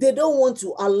they don't want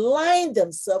to align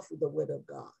themselves with the word of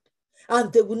God.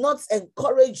 And they will not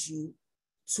encourage you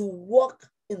to walk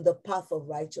in the path of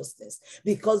righteousness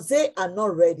because they are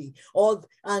not ready.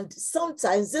 And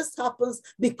sometimes this happens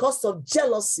because of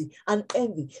jealousy and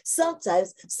envy.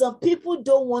 Sometimes some people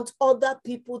don't want other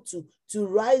people to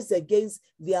rise against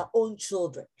their own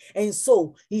children. And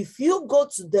so if you go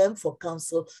to them for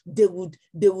counsel, they will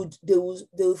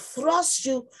thrust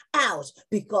you out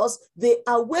because they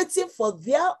are waiting for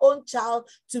their own child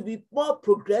to be more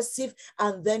progressive,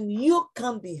 and then you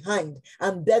come behind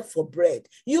and beg for bread.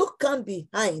 You come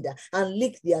behind and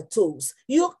lick their toes.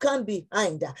 You come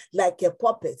behind like a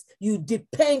puppet. You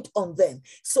depend on them.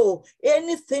 So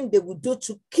anything they will do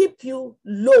to keep you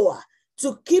lower,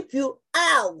 to keep you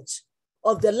out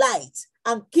of the light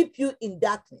and keep you in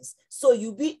darkness. So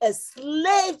you'll be a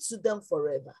slave to them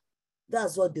forever.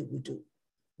 That's what they will do.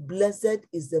 Blessed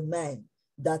is the man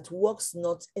that walks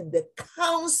not in the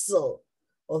counsel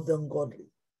of the ungodly,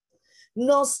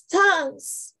 nor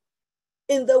stands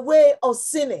in the way of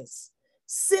sinners.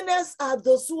 Sinners are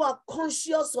those who are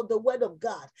conscious of the word of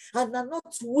God and are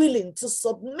not willing to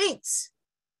submit.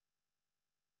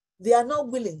 They are not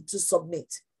willing to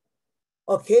submit.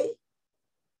 Okay?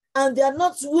 And they are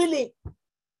not willing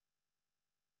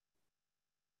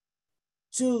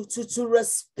to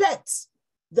respect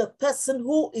the person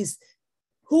who is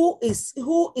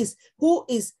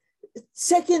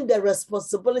taking the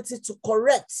responsibility to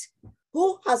correct,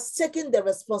 who has taken the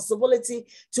responsibility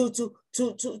to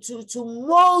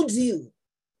mold you.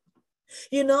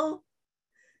 You know,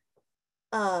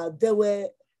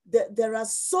 there are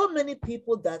so many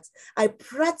people that I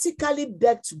practically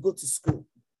begged to go to school.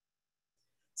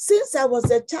 Since I was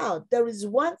a child, there is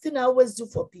one thing I always do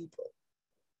for people.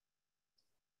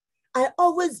 I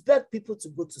always beg people to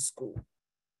go to school.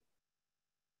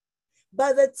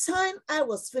 By the time I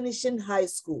was finishing high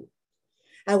school,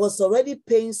 I was already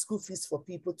paying school fees for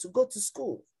people to go to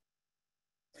school.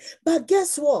 But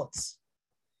guess what?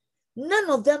 None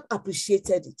of them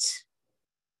appreciated it.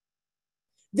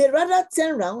 They rather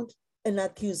turn around and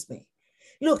accuse me.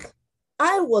 Look,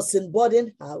 I was in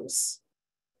boarding house.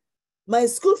 My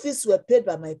school fees were paid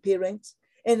by my parents,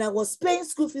 and I was paying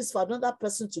school fees for another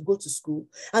person to go to school,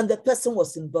 and the person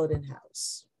was in boarding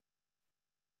house.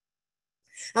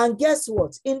 And guess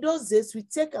what? In those days, we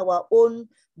take our own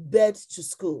bed to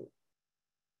school.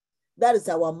 That is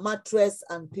our mattress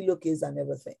and pillowcase and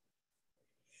everything.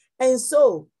 And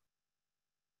so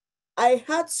I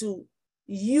had to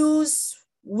use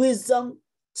wisdom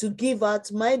to give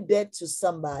out my bed to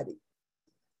somebody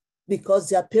because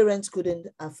their parents couldn't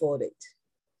afford it.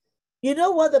 You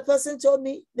know what the person told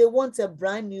me? They want a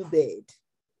brand new bed.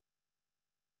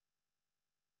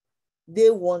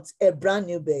 They want a brand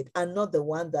new bed and not the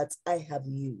one that I have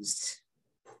used.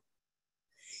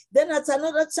 Then at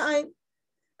another time,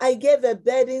 I gave a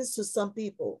beddings to some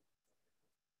people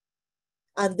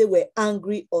and they were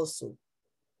angry also.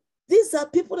 These are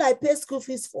people I pay school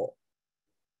fees for.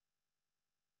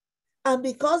 And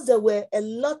because there were a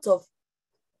lot of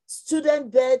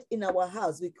student bed in our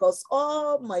house, because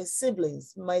all my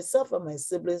siblings, myself and my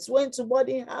siblings, went to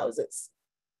boarding houses.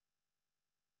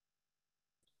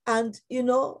 And, you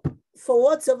know, for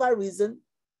whatever reason,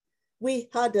 we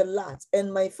had a lot.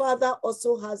 And my father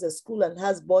also has a school and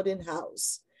has boarding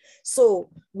house.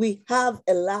 So we have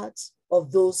a lot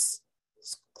of those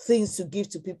things to give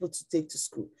to people to take to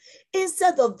school.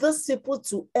 Instead of those people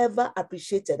to ever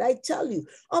appreciate it, I tell you,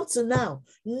 up to now,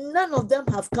 none of them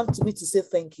have come to me to say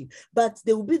thank you, but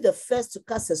they will be the first to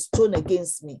cast a stone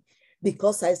against me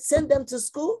because I sent them to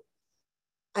school,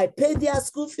 I paid their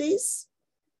school fees,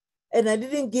 and I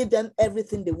didn't give them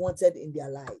everything they wanted in their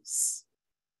lives.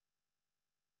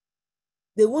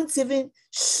 They won't even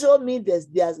show me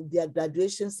their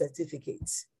graduation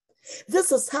certificates.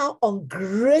 This is how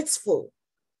ungrateful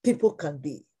people can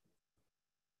be.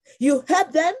 You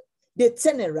help them, they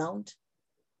turn around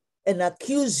and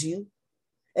accuse you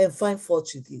and find fault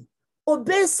with you.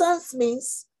 Obeisance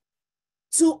means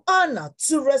to honor,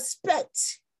 to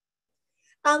respect.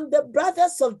 And the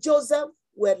brothers of Joseph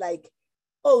were like,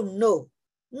 oh no,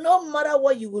 no matter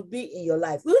what you will be in your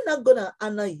life, we're not going to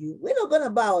honor you. We're not going to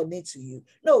bow our knee to you.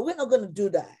 No, we're not going to do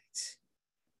that.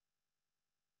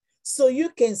 So you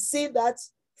can see that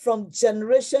from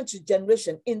generation to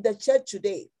generation in the church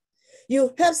today.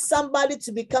 You help somebody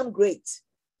to become great.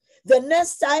 The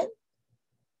next time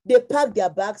they pack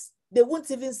their bags, they won't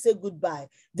even say goodbye.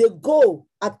 They go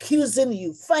accusing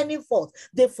you, finding fault.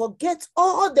 They forget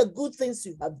all the good things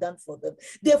you have done for them.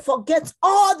 They forget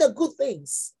all the good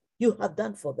things you have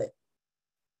done for them.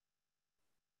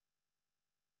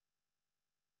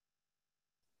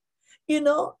 You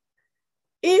know,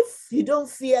 if you don't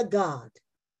fear God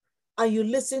and you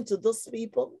listen to those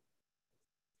people,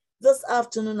 this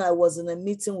afternoon I was in a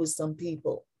meeting with some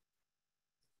people,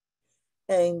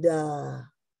 and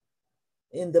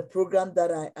in the program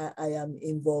that I am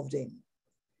involved in,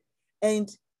 and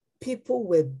people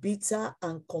were bitter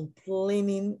and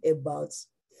complaining about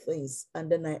things.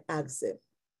 And then I asked them,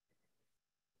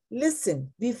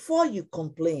 listen, before you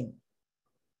complain,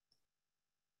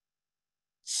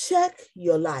 check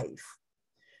your life.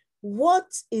 What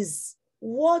is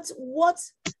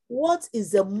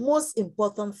the most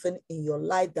important thing in your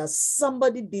life that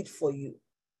somebody did for you?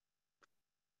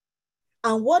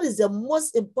 And what is the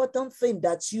most important thing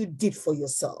that you did for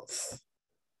yourself?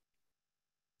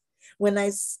 When I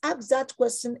asked that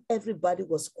question, everybody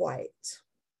was quiet.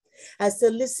 I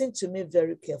said, listen to me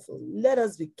very carefully. Let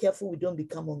us be careful we don't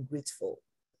become ungrateful.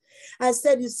 I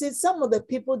said, you see, some of the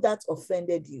people that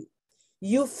offended you,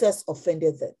 you first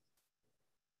offended them.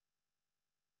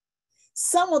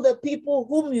 Some of the people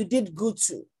whom you did good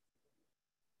to,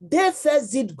 they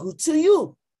first did good to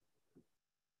you.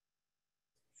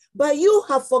 But you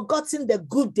have forgotten the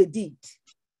good they did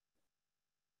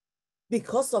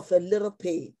because of a little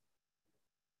pain.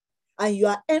 And you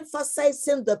are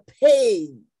emphasizing the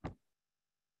pain.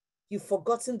 You've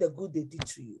forgotten the good they did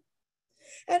to you.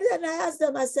 And then I asked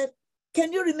them, I said,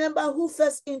 can you remember who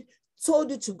first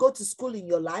told you to go to school in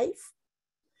your life?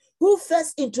 Who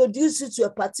first introduced you to a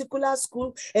particular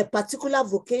school, a particular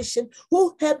vocation?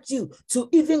 Who helped you to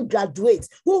even graduate?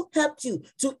 Who helped you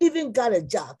to even get a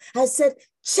job? I said,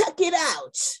 check it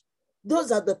out.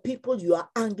 Those are the people you are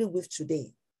angry with today.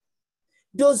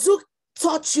 Those who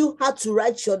taught you how to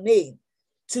write your name,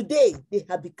 today they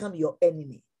have become your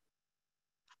enemy.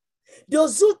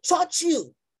 Those who taught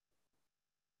you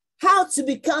how to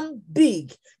become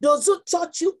big, those who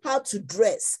taught you how to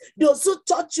dress, those who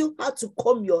taught you how to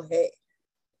comb your hair,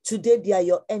 today they are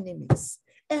your enemies.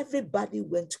 Everybody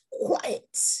went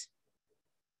quiet.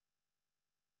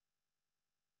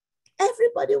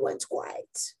 Everybody went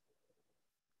quiet.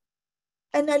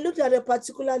 And I looked at a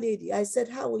particular lady. I said,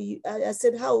 how are you? I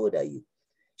said, how old are you?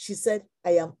 She said,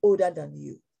 I am older than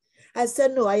you. I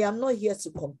said, no, I am not here to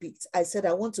compete. I said,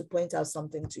 I want to point out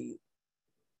something to you.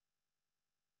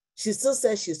 She still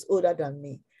says she's older than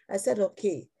me. I said,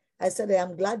 okay. I said, I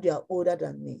am glad you are older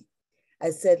than me. I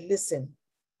said, listen,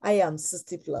 I am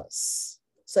 60 plus.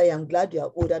 So I am glad you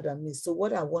are older than me. So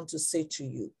what I want to say to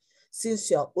you,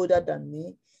 since you are older than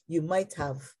me, you might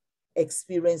have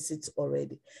experienced it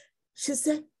already. She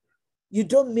said, you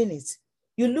don't mean it.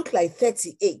 You look like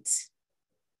 38.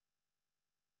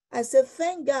 I said,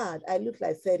 thank God I look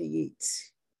like 38.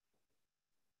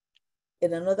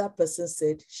 And another person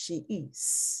said, she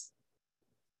is.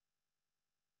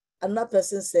 Another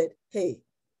person said, hey,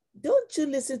 don't you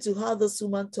listen to how this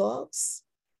woman talks?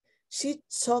 She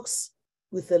talks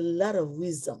with a lot of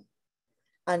wisdom.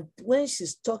 And when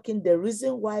she's talking, the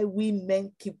reason why we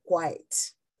men keep quiet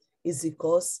is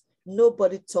because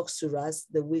nobody talks to us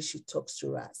the way she talks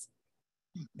to us.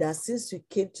 That since we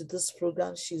came to this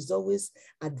program, she's always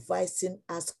advising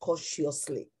us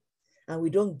cautiously. And we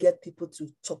don't get people to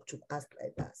talk to us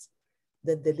like that.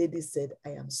 Then the lady said, I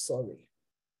am sorry.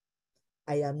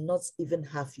 I am not even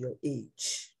half your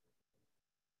age.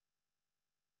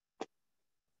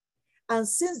 And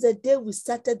since the day we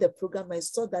started the program, I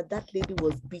saw that that lady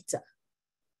was bitter.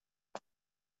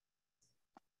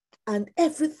 And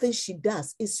everything she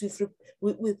does is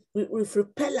with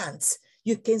repellent.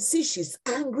 You can see she's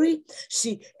angry.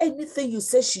 Anything you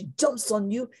say, she jumps on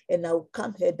you, and I will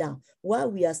calm her down.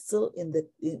 While we are still in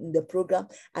the program,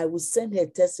 I will send her a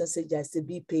text message. I say,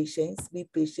 be patient, be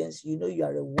patient. You know you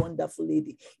are a wonderful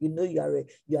lady. You know you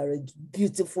are a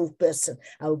beautiful person.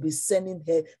 I will be sending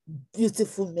her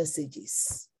beautiful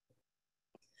messages.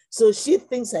 So she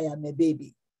thinks I am a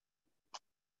baby.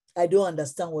 I don't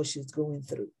understand what she's going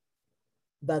through.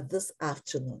 But this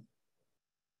afternoon,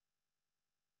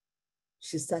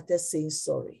 she started saying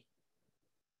sorry.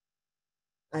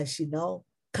 And she now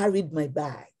carried my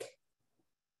bag.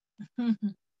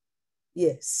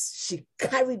 Yes, she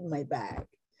carried my bag.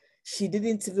 She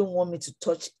didn't even want me to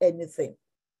touch anything.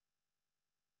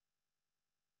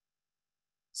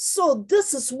 So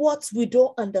this is what we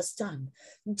don't understand.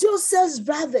 Joseph's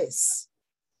brothers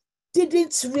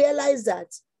didn't realize that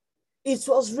it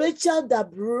was Rachel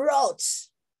that brought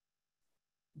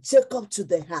Jacob to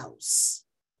the house.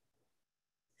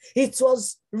 It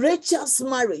was Rachel's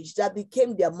marriage that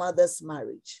became their mother's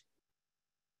marriage.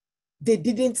 They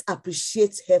didn't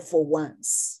appreciate her for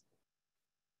once,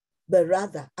 but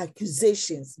rather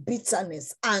accusations,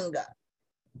 bitterness, anger.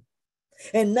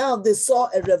 And now they saw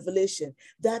a revelation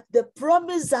that the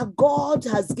promise that God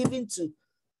has given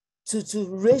to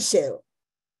Rachel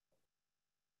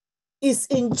is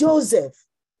in Joseph.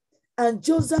 And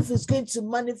Joseph is going to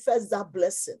manifest that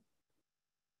blessing.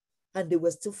 And they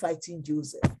were still fighting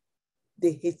Joseph.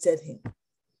 They hated him.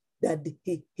 That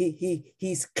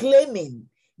he's claiming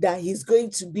that he's going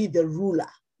to be the ruler.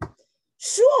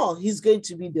 Sure, he's going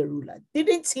to be the ruler.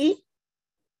 Didn't he?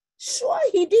 Sure,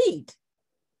 he did.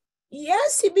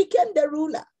 Yes, he became the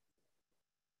ruler.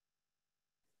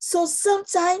 So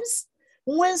sometimes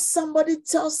when somebody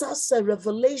tells us a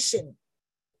revelation,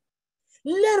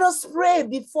 let us pray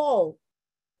before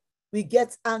we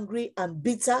get angry and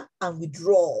bitter and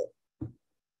withdraw.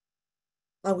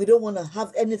 And we don't want to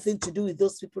have anything to do with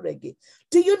those people again.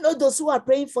 Do you know those who are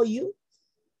praying for you?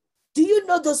 Do you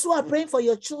know those who are praying for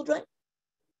your children?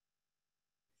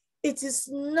 It is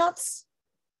not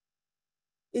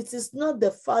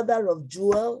the father of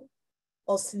Joel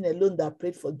Austin alone that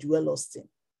prayed for Joel Austin.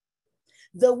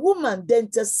 The woman, the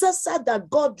intercessor that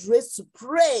God raised to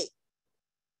pray,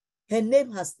 her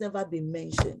name has never been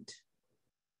mentioned.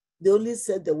 They only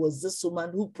said there was this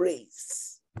woman who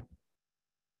prays.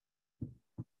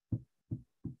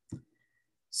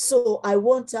 So I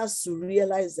want us to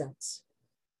realize that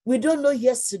we don't know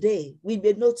yesterday. We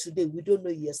may know today. We don't know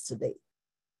yesterday.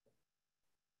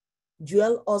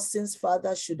 Joel Austin's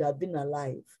father should have been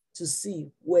alive to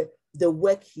see where the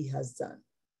work he has done.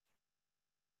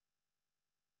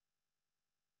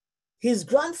 His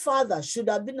grandfather should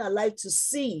have been alive to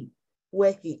see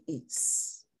where he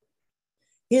is.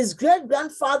 His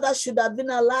great-grandfather should have been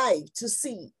alive to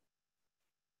see.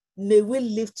 May we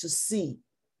live to see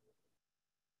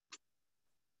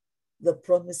the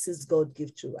promises God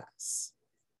gives to us.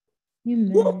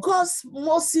 Amen. Who caused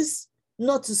Moses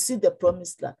not to see the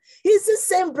promised land? It's the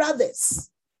same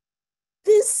brothers.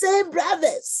 These same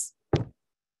brothers.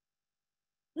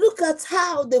 Look at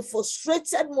how they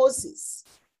frustrated Moses.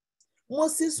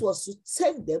 Moses was to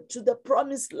take them to the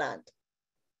promised land.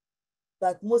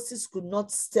 But Moses could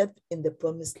not step in the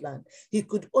promised land. He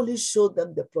could only show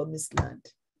them the promised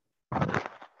land.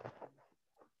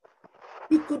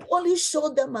 He could only show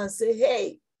them and say,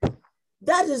 hey,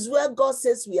 that is where God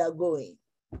says we are going.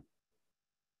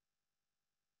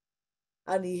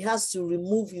 And he has to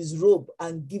remove his robe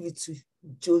and give it to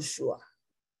Joshua.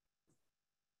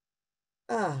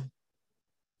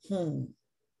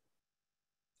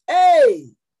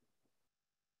 Hey,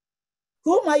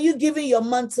 whom are you giving your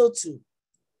mantle to?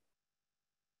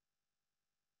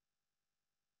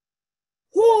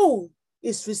 Who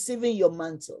is receiving your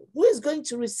mantle? Who is going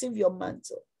to receive your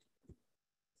mantle?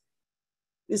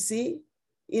 You see,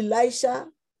 Elisha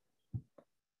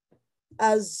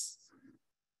as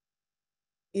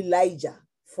Elijah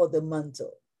for the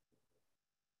mantle.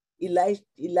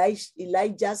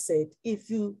 Elijah said, if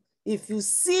you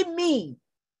see me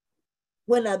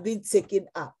when I've been taken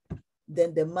up,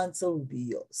 then the mantle will be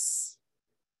yours.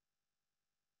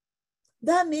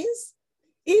 That means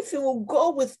if you will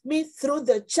go with me through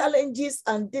the challenges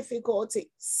and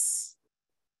difficulties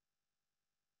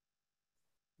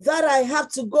that I have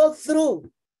to go through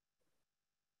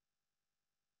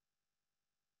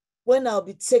when I'll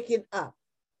be taken up,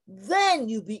 then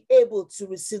you'll be able to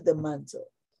receive the mantle.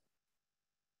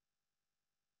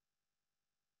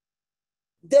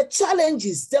 The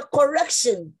challenges, the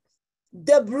correction,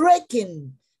 the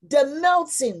breaking, the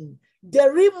melting, the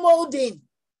remolding.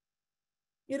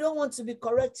 You don't want to be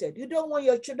corrected. You don't want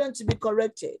your children to be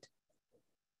corrected.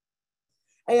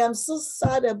 I am so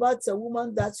sad about a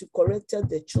woman that you corrected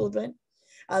the children,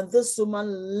 and this woman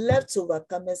left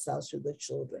Overcomer's house with the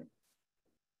children.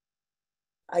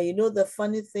 And you know the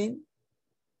funny thing?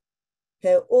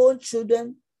 Her own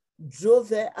children drove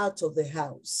her out of the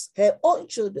house. Her own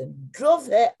children drove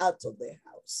her out of the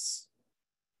house.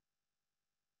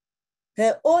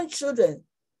 Her own children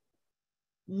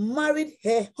married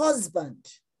her husband.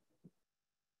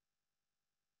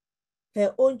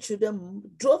 Her own children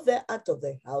drove her out of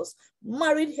the house,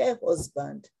 married her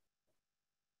husband,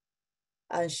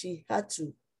 and she had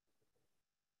to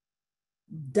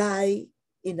die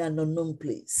in an unknown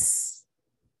place.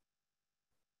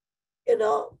 You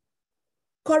know,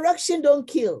 correction don't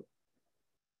kill.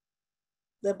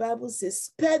 The Bible says,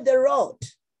 spare the rod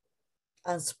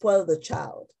and spoil the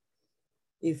child.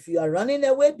 If you are running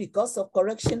away because of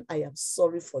correction, I am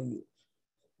sorry for you.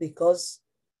 Because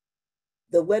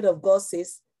the word of God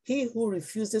says, he who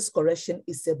refuses correction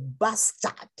is a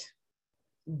bastard.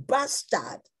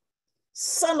 Bastard.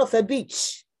 Son of a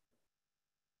bitch.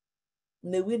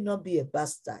 May we not be a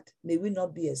bastard. May we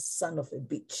not be a son of a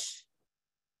bitch.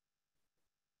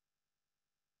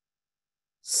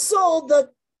 So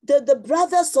the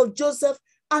brothers of Joseph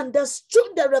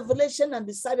understood the revelation and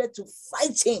decided to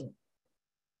fight him.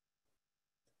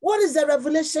 What is the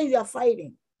revelation you are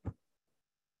fighting?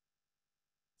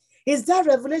 Is that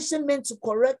revelation meant to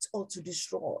correct or to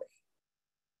destroy?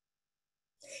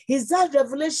 Is that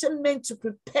revelation meant to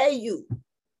prepare you?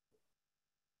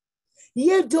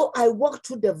 Yea, though I walk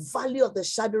through the valley of the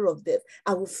shadow of death,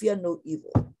 I will fear no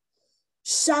evil.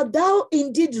 Shall thou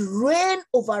indeed reign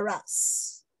over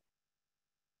us?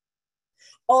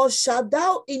 Or shall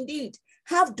thou indeed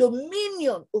have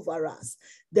dominion over us?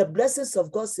 The blessings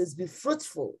of God says, be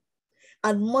fruitful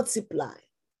and multiply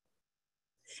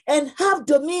and have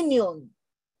dominion.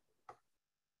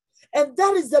 And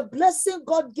that is the blessing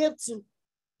God gave to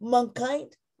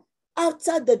mankind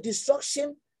after the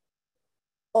destruction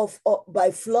of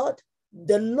by flood.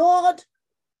 The Lord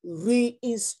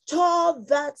reinstalled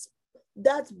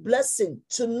that blessing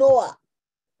to Noah.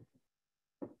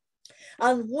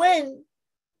 And when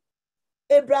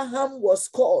Abraham was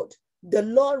called, the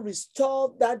Lord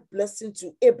restored that blessing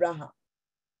to Abraham.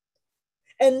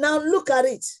 And now look at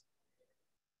it.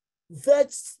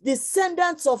 The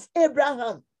descendants of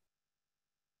Abraham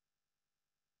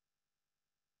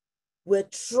were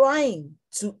trying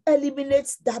to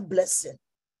eliminate that blessing.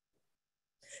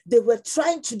 They were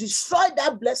trying to destroy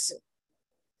that blessing.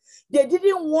 They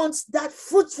didn't want that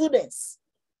fruitfulness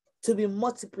to be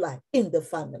multiplied in the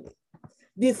family.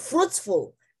 Be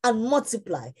fruitful and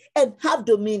multiply and have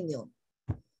dominion.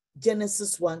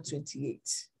 Genesis 1:28.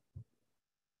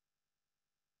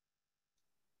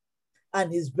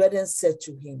 And his brethren said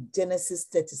to him, Genesis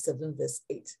 37 verse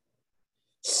 8,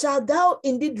 shall thou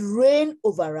indeed reign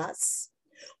over us?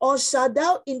 Or shall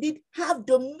thou indeed have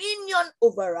dominion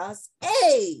over us?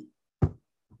 Hey,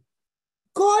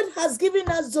 God has given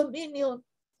us dominion.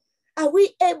 Are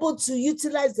we able to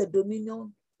utilize the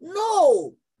dominion?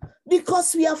 No,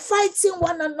 because we are fighting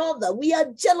one another. We are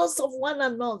jealous of one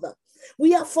another.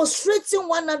 We are frustrating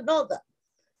one another.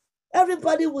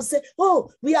 Everybody will say, oh,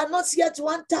 we are not yet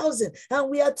 1,000 and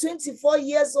we are 24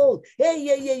 years old.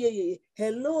 Hey.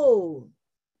 Hello.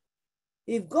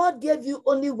 If God gave you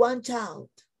only one child,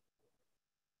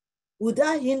 would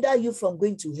that hinder you from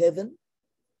going to heaven?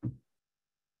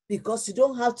 Because you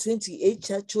don't have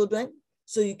 28 children,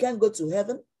 so you can't go to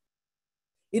heaven.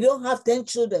 You don't have 10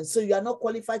 children, so you are not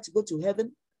qualified to go to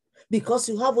heaven. Because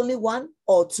you have only one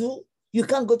or two, you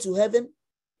can't go to heaven.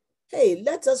 Hey,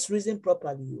 let us reason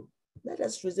properly. Let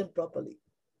us reason properly.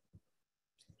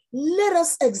 Let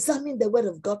us examine the word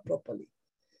of God properly.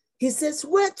 He says,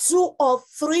 where 2 or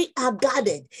 3 are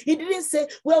gathered. He didn't say,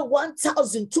 where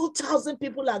 1,000, 2,000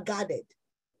 people are gathered.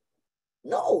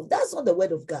 No, that's not the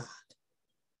word of God.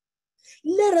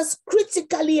 Let us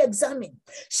critically examine.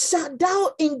 Shall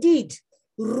thou indeed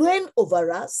reign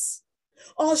over us?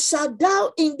 Or shall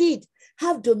thou indeed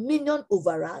have dominion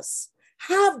over us?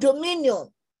 Have dominion.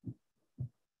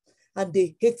 And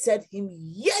they hated him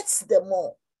yet the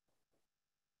more.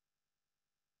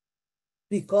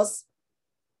 Because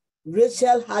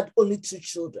Rachel had only 2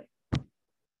 children.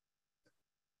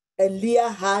 And Leah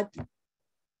had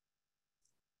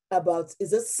about,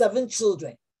 7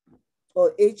 children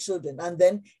or 8 children. And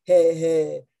then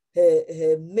her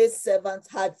maid servant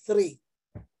had 3.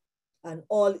 And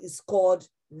all is called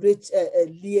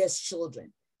Leah's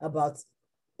children. About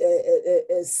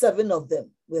 7 of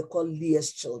them were called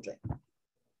Leah's children.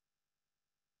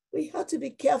 We have to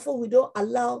be careful we don't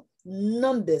allow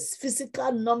numbers,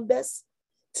 physical numbers,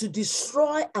 to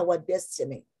destroy our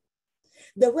destiny.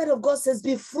 The word of God says,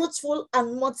 be fruitful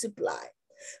and multiply.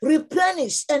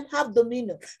 Replenish and have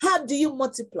dominion. How do you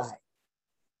multiply?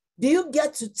 Do you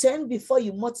get to 10 before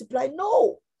you multiply?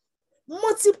 No.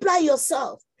 Multiply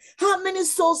yourself. How many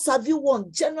souls have you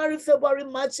won? January, February,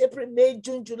 March, April, May,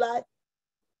 June, July,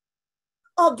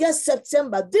 August,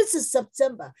 September. This is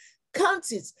September. Count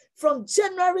it from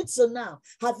January to now.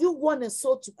 Have you won a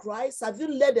soul to Christ? Have you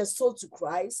led a soul to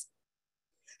Christ?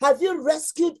 Have you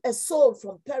rescued a soul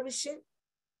from perishing?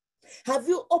 Have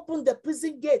you opened the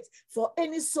prison gate for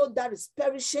any soul that is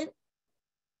perishing?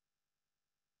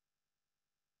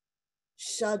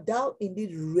 Shall thou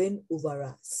indeed reign over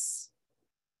us?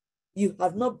 You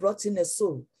have not brought in a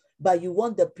soul, but you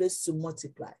want the place to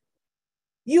multiply.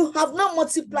 You have not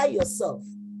multiplied yourself.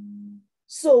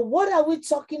 So what are we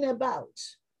talking about?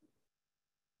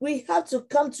 We have to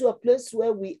come to a place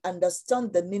where we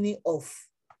understand the meaning of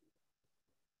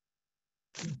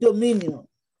dominion,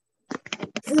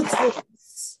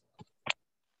 fruitfulness,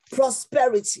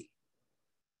 prosperity,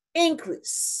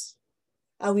 increase.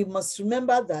 And we must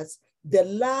remember that the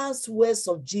last words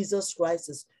of Jesus Christ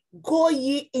is, go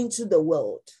ye into the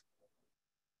world.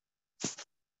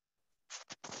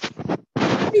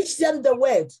 Teach them the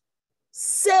word.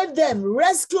 Save them,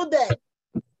 rescue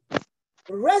them.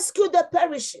 Rescue the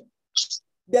perishing.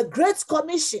 The Great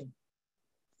Commission.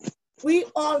 We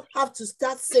all have to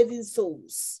start saving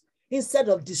souls instead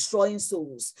of destroying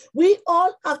souls. We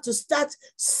all have to start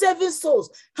saving souls.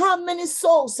 How many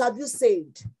souls have you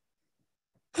saved?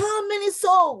 How many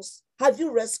souls have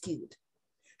you rescued?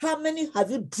 How many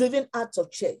have you driven out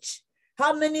of church?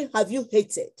 How many have you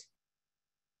hated?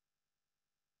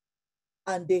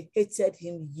 And they hated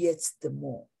him yet the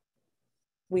more.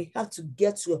 We have to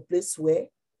get to a place where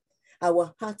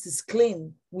our heart is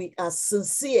clean. We are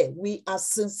sincere. We are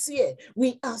sincere.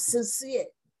 We are sincere.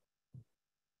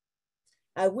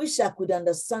 I wish I could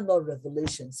understand all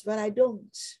revelations, but I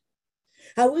don't.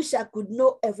 I wish I could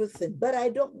know everything, but I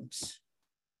don't.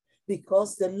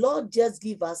 Because the Lord just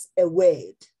gave us a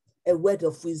word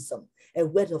of wisdom, a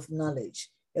word of knowledge,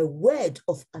 a word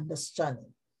of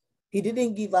understanding. He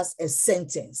didn't give us a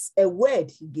sentence, a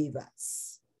word he gave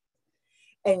us.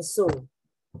 And so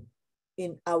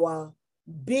in our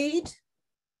bid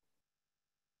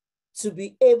to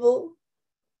be able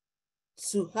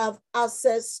to have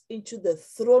access into the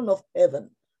throne of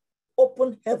heaven,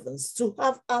 open heavens, to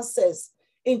have access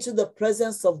into the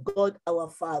presence of God, our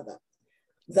Father,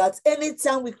 that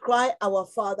anytime we cry, our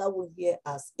Father will hear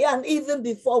us. And even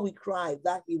before we cry,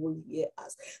 that he will hear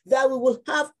us, that we will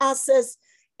have access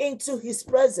into his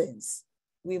presence.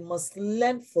 We must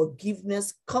learn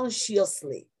forgiveness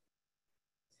consciously.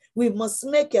 We must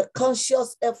make a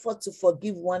conscious effort to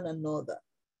forgive one another.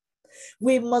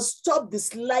 We must stop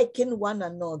disliking one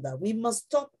another. We must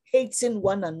stop hating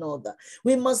one another.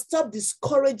 We must stop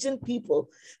discouraging people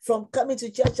from coming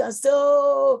to church and say,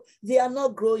 oh, they are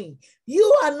not growing.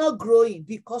 You are not growing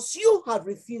because you have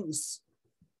refused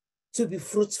to be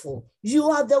fruitful. You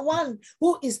are the one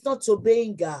who is not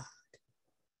obeying God.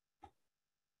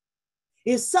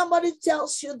 If somebody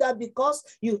tells you that because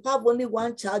you have only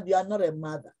one child, you are not a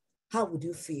mother, how would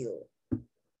you feel?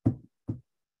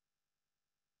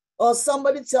 Or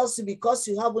somebody tells you because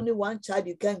you have only one child,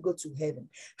 you can't go to heaven,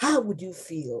 how would you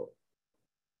feel?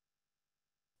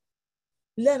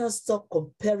 Let us stop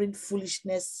comparing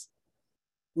foolishness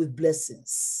with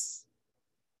blessings.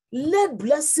 Let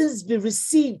blessings be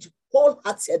received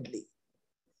wholeheartedly.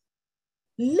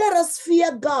 Let us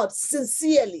fear God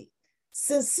sincerely.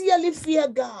 Sincerely fear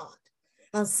God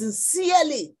and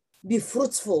sincerely be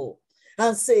fruitful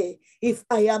and say, if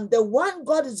I am the one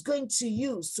God is going to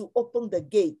use to open the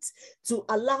gate, to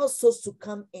allow souls to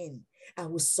come in, I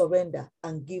will surrender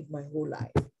and give my whole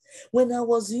life. When I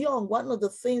was young, one of the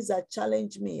things that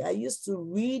challenged me, I used to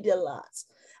read a lot.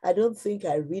 I don't think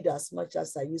I read as much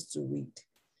as I used to read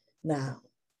now.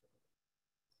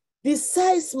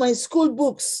 Besides my school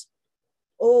books,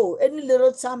 oh, any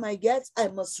little time I get, I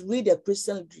must read a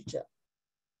Christian literature.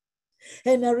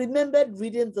 And I remembered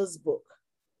reading this book.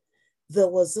 There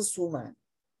was this woman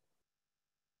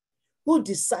who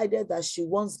decided that she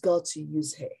wants God to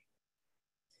use her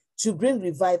to bring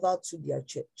revival to their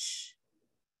church.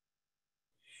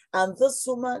 And this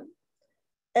woman,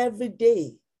 every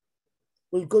day,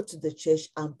 will go to the church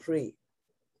and pray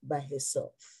by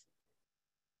herself.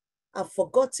 I've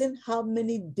forgotten how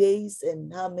many days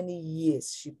and how many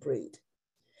years she prayed,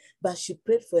 but she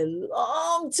prayed for a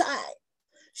long time.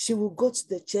 She will go to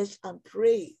the church and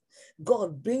pray.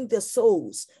 God, bring the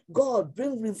souls. God,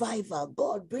 bring revival.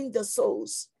 God, bring the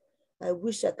souls. I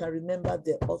wish I can remember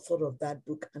the author of that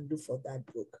book and look for that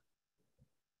book.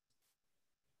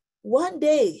 One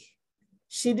day,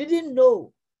 she didn't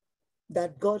know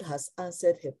that God has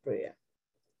answered her prayer.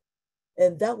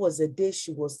 And that was the day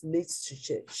she was late to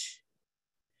church.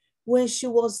 When she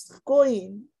was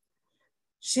going,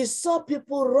 she saw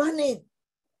people running.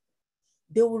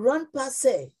 They would run past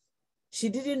her. She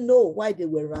didn't know why they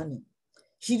were running.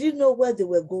 She didn't know where they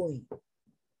were going.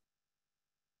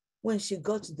 When she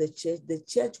got to the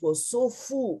church was so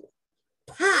full,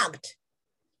 packed,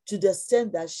 to the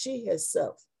extent that she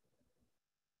herself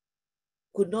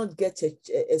could not get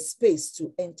a space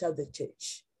to enter the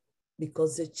church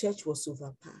because the church was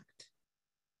overpacked.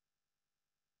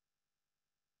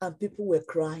 And people were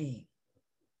crying.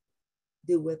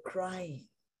 They were crying.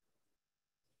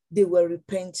 They were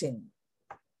repenting.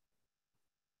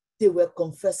 They were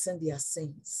confessing their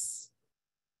sins.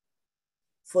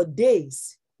 For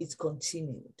days, it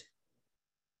continued.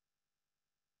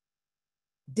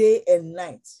 Day and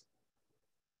night.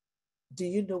 Do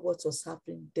you know what was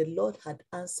happening? The Lord had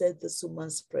answered this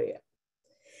woman's prayer.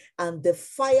 And the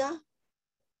fire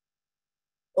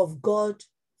of God,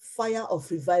 fire of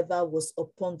revival was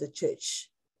upon the church.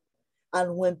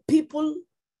 And when people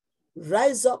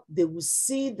rise up, they will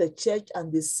see the church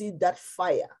and they see that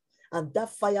fire. And that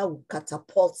fire will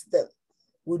catapult them,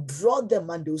 will draw them,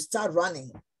 and they will start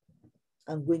running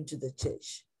and going to the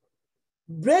church.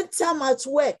 Break time at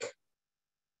work,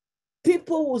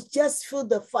 people will just feel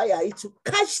the fire. It will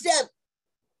catch them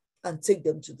and take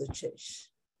them to the church.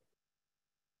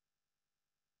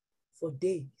 For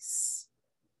days.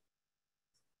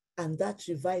 And that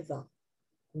revival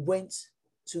went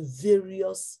to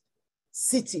various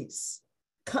cities,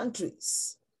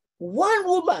 countries. One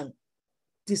woman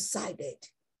decided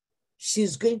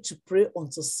she's going to pray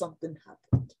until something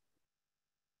happened.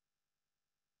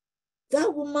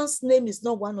 That woman's name is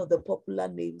not one of the popular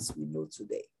names we know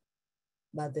today,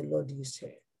 but the Lord used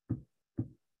her.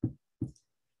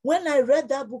 When I read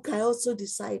that book, I also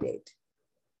decided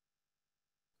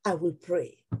I will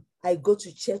pray. I go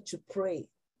to church to pray,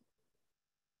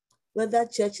 whether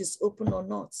church is open or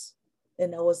not.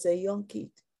 And I was a young kid.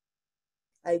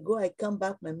 I go, I come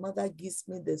back, my mother gives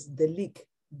me the lick,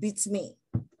 beats me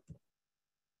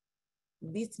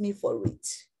for it.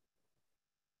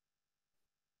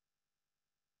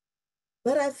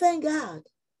 But I thank God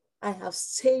I have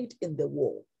stayed in the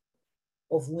war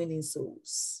of winning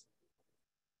souls.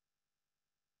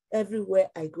 Everywhere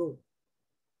I go,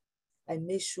 I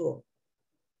make sure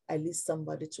I lead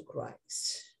somebody to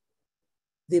Christ.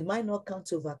 They might not come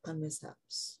to Overcomer's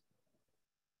house,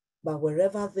 but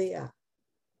wherever they are,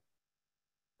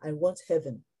 I want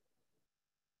heaven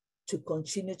to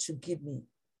continue to give me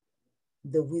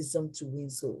the wisdom to win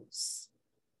souls,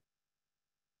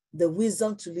 the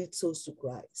wisdom to lead souls to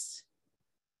Christ.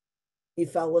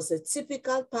 If I was a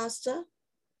typical pastor,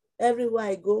 everywhere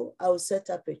I go, I will set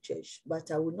up a church,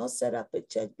 but I will not set up a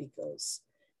church because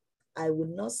I will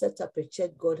not set up a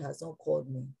church God has not called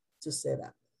me to set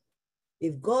up.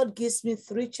 If God gives me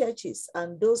 3 churches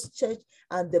and those church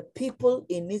and the people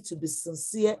in it to be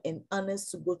sincere and honest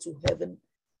to go to heaven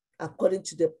according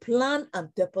to the plan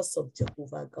and purpose of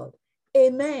Jehovah God.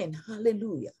 Amen.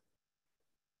 Hallelujah.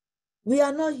 We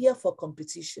are not here for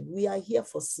competition. We are here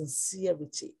for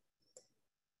sincerity.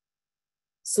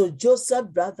 So Joseph's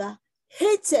brother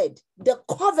hated the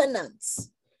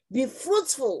covenants. Be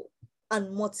fruitful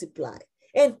and multiply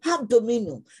and have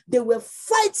dominion. They were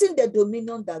fighting the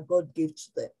dominion that God gave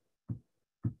to them.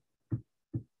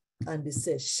 And they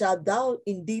said, shall thou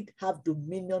indeed have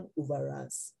dominion over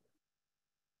us?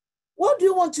 What do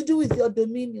you want to do with your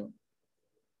dominion?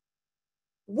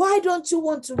 Why don't you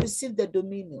want to receive the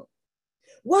dominion?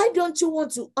 Why don't you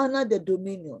want to honor the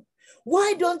dominion?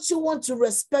 Why don't you want to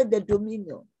respect the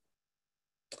dominion?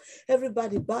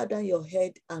 Everybody bow down your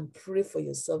head and pray for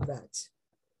yourself that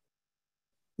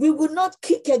we will not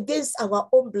kick against our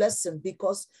own blessing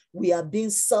because we are being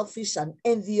selfish and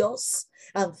envious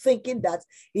and thinking that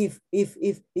if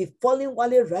Fallen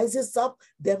Wale rises up,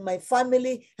 then my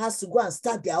family has to go and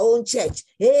start their own church.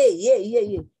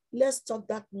 Hey. Let's stop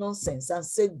that nonsense and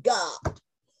say, God,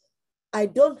 I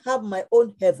don't have my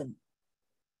own heaven.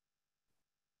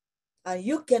 And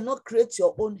you cannot create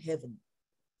your own heaven.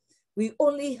 We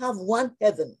only have one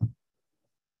heaven.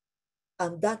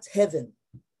 And that heaven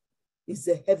is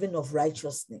the heaven of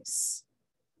righteousness,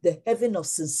 the heaven of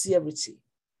sincerity,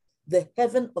 the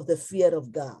heaven of the fear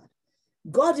of God.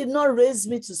 God did not raise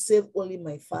me to save only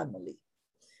my family.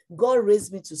 God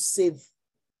raised me to save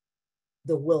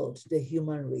the world, the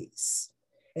human race.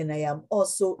 And I am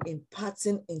also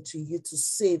imparting into you to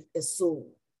save a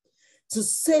soul, to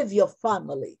save your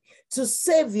family, to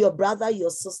save your brother, your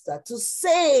sister, to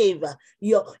save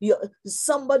your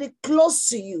somebody close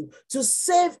to you, to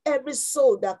save every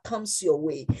soul that comes your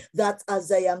way. That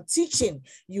as I am teaching,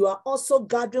 you are also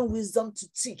gathering wisdom to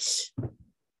teach.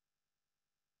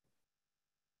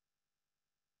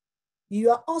 You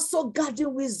are also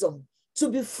gathering wisdom to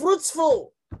be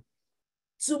fruitful,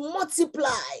 to multiply,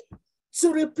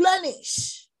 to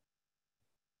replenish.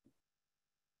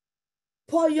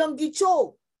 Paul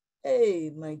Yonggi-Cho,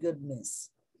 hey, my goodness,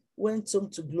 went home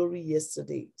to glory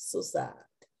yesterday. So sad.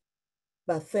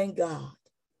 But thank God,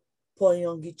 Paul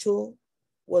Yonggi-Cho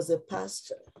was a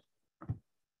pastor.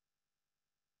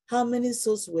 How many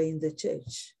souls were in the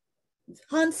church?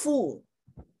 Handful.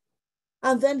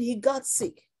 And then he got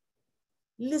sick.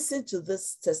 Listen to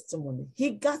this testimony.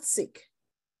 He got sick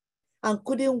and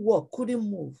couldn't walk, couldn't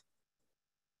move.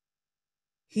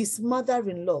 His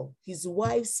mother-in-law, his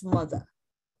wife's mother,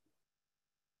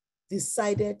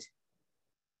 decided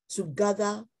to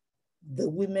gather the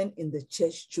women in the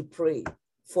church to pray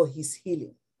for his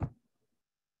healing.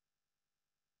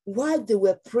 While they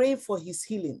were praying for his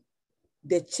healing,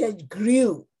 the church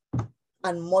grew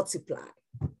and multiplied.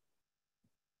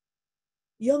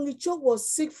 Yonggi-Cho was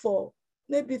sick for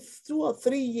maybe 2 or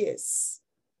 3 years.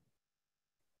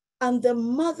 And the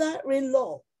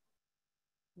mother-in-law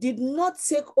did not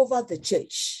take over the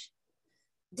church,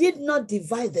 did not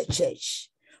divide the church,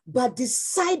 but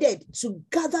decided to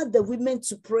gather the women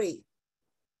to pray.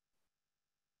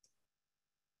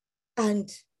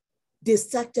 And they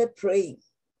started praying.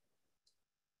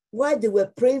 While they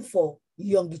were praying for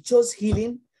Yonggi-Cho's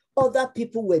healing, other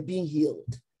people were being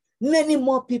healed. Many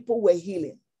more people were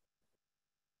healing.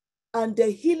 And the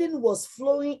healing was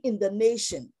flowing in the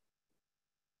nation.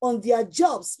 On their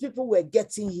jobs, people were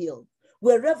getting healed.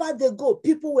 Wherever they go,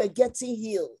 people were getting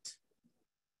healed.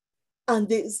 And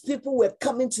these people were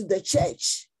coming to the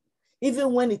church.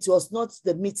 Even when it was not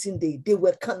the meeting day, they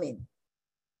were coming.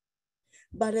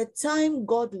 By the time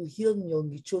God will heal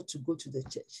Nyongicho to go to the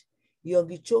church,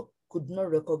 Nyongicho could not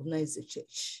recognize the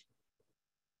church.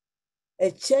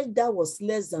 A church that was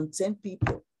less than 10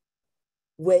 people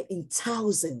were in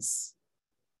thousands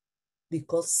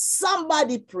because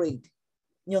somebody prayed.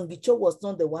 Nyongicho was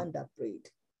not the one that prayed.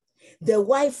 The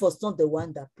wife was not the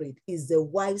one that prayed. It's the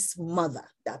wife's mother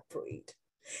that prayed.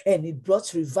 And it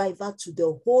brought revival to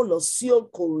the whole of Seoul,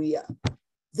 Korea.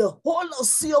 The whole of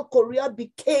Seoul, Korea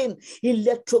became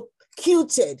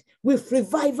electrocuted with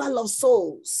revival of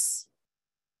souls.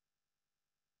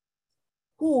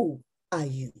 Who are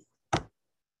you?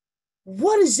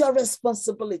 What is your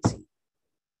responsibility?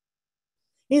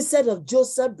 Instead of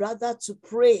Joseph's brother to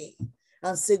pray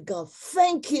and say, God,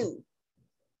 thank you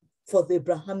for the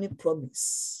Abrahamic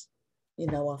promise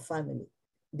in our family.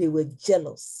 They were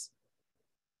jealous.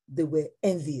 They were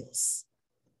envious.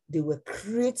 They were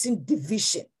creating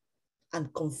division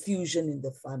and confusion in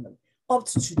the family. Up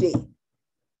to today,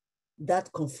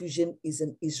 that confusion is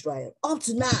in Israel. Up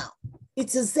to now,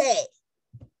 it is there.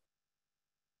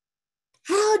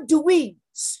 How do we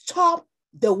stop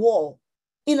the war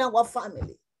in our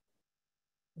family?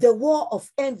 The war of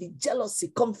envy,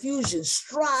 jealousy, confusion,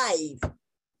 strife,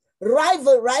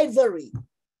 rivalry,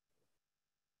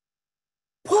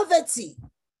 poverty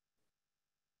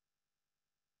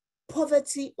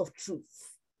of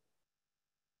truth.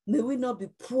 May we not be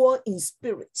poor in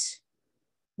spirit.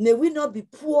 May we not be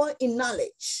poor in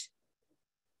knowledge.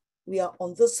 We are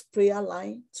on this prayer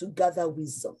line to gather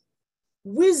wisdom.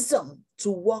 Wisdom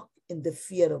to walk in the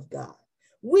fear of God.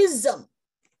 Wisdom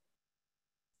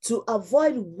to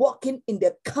avoid walking in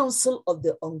the counsel of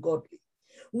the ungodly.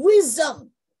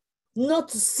 Wisdom not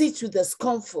to sit with the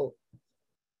scornful,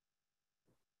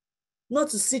 not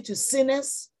to sit with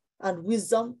sinners, and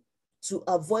wisdom to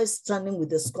avoid standing with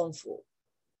the scornful.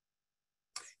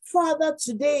 Father,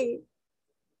 today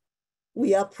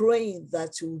we are praying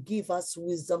that you will give us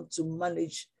wisdom to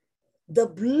manage the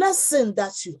blessing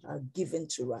that you have given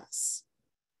to us.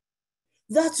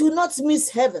 That we will not miss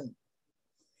heaven.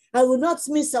 I will not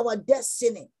miss our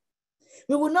destiny.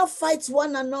 We will not fight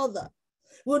one another.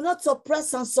 We will not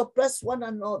oppress and suppress one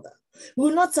another. We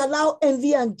will not allow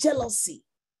envy and jealousy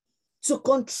to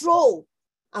control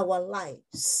our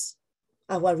lives,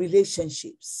 our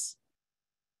relationships,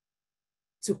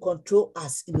 to control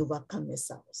us in overcoming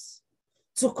ourselves,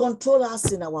 to control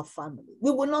us in our family.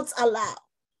 We will not allow.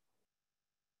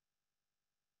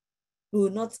 We will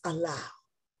not allow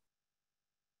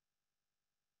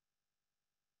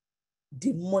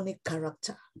demonic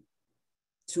character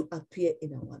to appear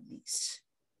in our midst.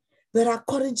 But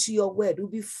according to your word, we'll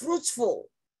be fruitful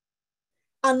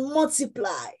and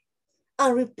multiply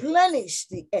and replenish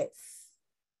the earth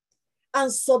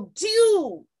and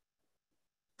subdue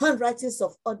handwritings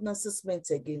of ordinances meant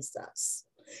against us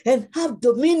and have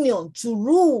dominion to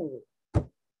rule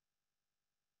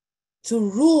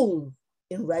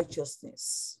in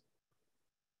righteousness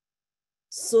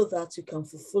so that we can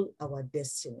fulfill our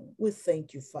destiny. We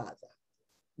thank you, Father,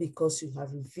 because you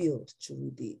have revealed to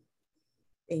redeem.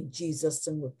 In Jesus'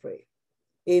 name we pray.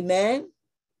 Amen.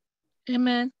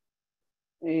 Amen.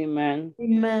 Amen.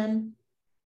 Amen.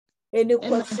 Any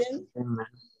question? Amen.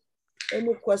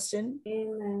 Any question?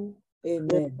 Amen.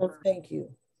 Amen. Yes, Thank you.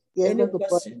 yes, Any Dr.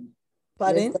 question? Paul.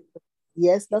 Pardon?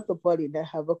 Yes, Dr. Pauline, I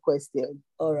have a question.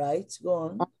 All right, go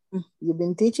on. You've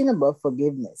been teaching about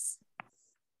forgiveness.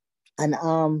 And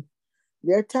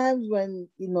there are times when,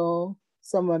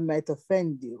 someone might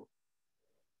offend you.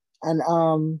 And,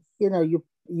 you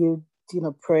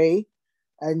pray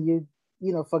and you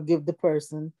forgive the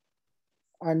person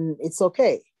and it's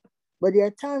okay. But there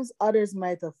are times others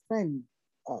might offend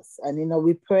us. And,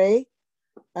 we pray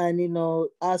and,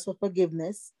 ask for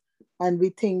forgiveness. And we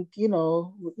think, we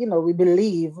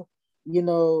believe,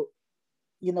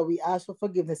 we ask for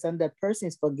forgiveness and that person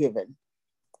is forgiven.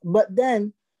 But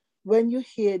then when you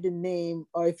hear the name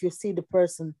or if you see the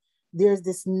person, there's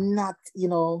this knot,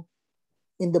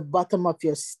 in the bottom of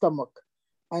your stomach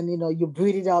and, you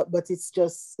breathe it out, but it's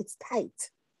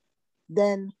tight.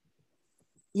 Then,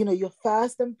 you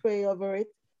fast and pray over it,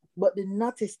 but the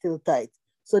knot is still tight.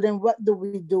 So then what do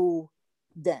we do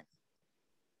then?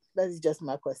 That is just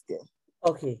my question.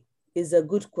 Okay, it's a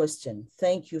good question.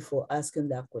 Thank you for asking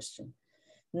that question.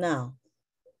 Now,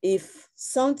 if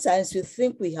sometimes we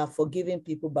think we have forgiven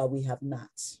people, but we have not,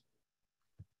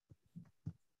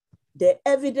 the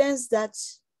evidence that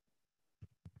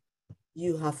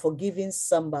you have forgiven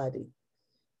somebody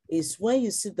is when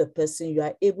you see the person, you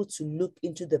are able to look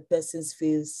into the person's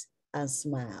face and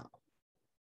smile.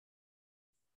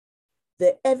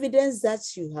 The evidence that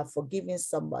you have forgiven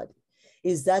somebody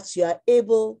is that you are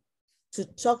able to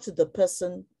talk to the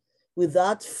person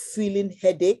without feeling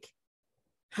headache,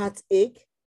 heartache,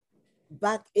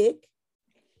 backache,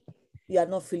 you are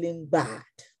not feeling bad.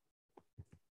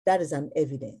 That is an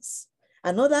evidence.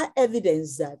 Another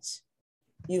evidence that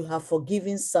you have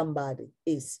forgiven somebody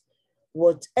is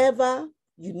whatever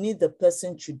you need the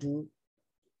person to do,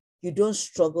 you don't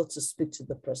struggle to speak to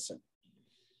the person.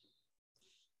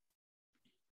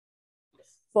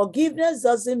 Forgiveness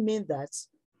doesn't mean that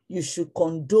you should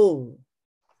condone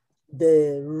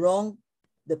the wrong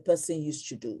the person used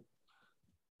to do.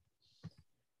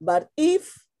 But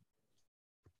if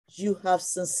you have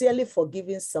sincerely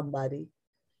forgiven somebody,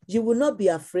 you will not be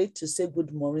afraid to say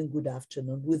good morning, good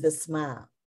afternoon with a smile,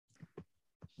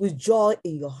 with joy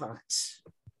in your heart.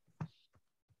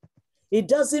 It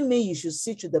doesn't mean you should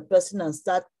sit with the person and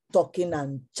start talking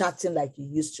and chatting like you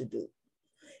used to do,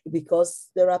 because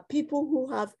there are people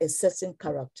who have a certain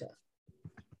character.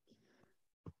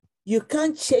 You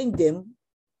can't change them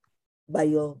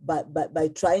by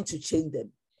trying to change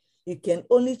them. You can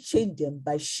only change them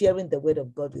by sharing the word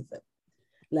of God with them.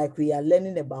 Like we are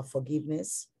learning about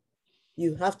forgiveness,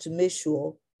 you have to make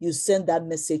sure you send that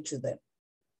message to them,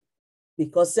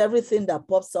 because everything that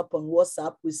pops up on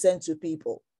WhatsApp, we send to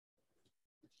people.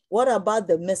 What about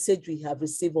the message we have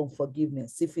received on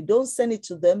forgiveness? If you don't send it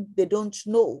to them, they don't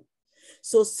know.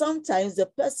 So sometimes the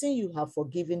person you have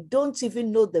forgiven don't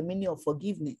even know the meaning of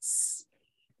forgiveness.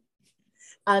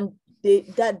 And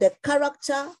the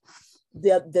character,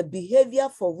 the behavior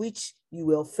for which you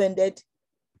were offended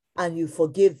and you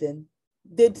forgave them,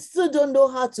 they still don't know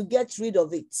how to get rid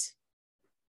of it.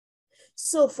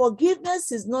 So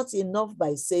forgiveness is not enough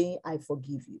by saying, I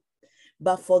forgive you.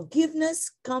 But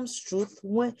forgiveness comes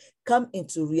come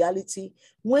into reality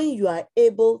when you are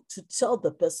able to tell the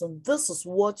person, this is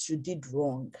what you did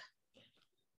wrong.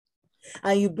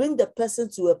 And you bring the person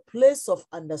to a place of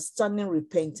understanding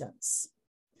repentance.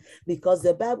 Because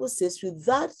the Bible says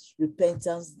without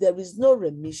repentance, there is no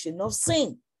remission of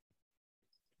sin.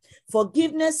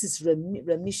 Forgiveness is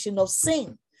remission of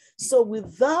sin. So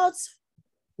without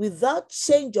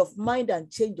change of mind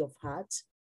and change of heart,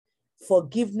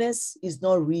 forgiveness is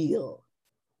not real.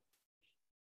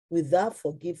 Without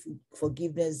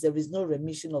forgiveness, there is no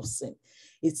remission of sin.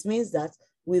 It means that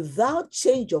without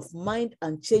change of mind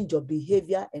and change of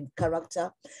behavior and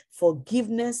character,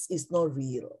 forgiveness is not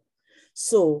real.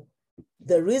 So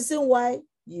the reason why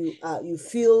you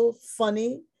feel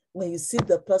funny when you see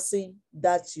the person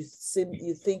that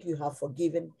you think you have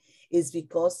forgiven is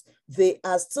because they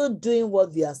are still doing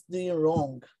what they are doing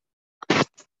wrong.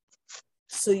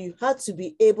 So you have to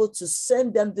be able to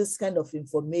send them this kind of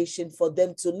information for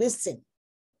them to listen.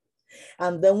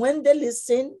 And then when they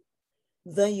listen,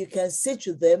 then you can sit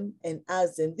with them and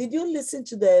ask them, did you listen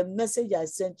to the message I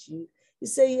sent you? You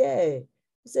say, yeah.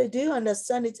 You say, do you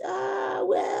understand it? Ah,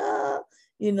 well,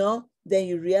 then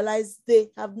you realize they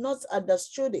have not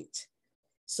understood it.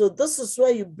 So this is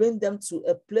where you bring them to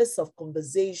a place of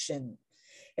conversation,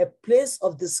 a place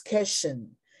of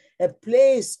discussion, a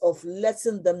place of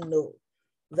letting them know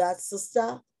that,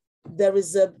 sister, there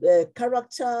is a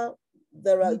character,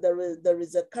 there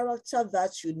is a character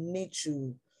that you need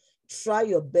to try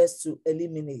your best to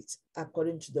eliminate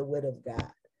according to the word of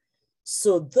God.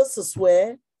 So this is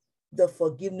where the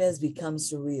forgiveness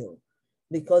becomes real,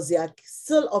 because they are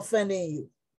still offending you.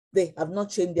 They have not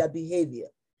changed their behavior.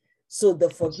 So the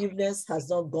forgiveness has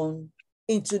not gone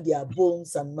into their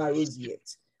bones and marrows yet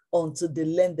until they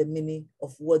learn the meaning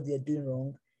of what they're doing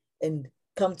wrong and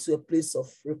come to a place of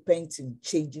repenting,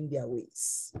 changing their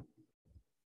ways.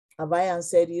 Have I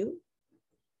answered you?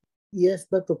 Yes,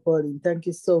 Dr. Pauline, thank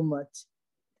you so much.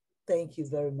 Thank you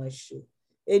very much.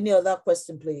 Any other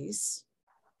question, please?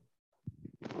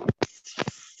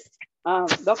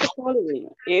 Dr. Pauline,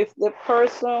 if the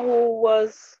person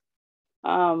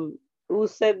who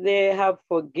said they have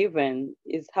forgiven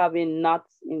is having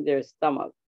knots in their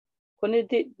stomach,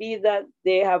 couldn't it be that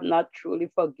they have not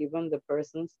truly forgiven the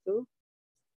persons too?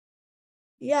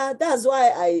 Yeah, that's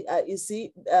why you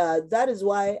see, that is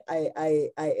why I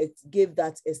gave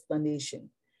that explanation,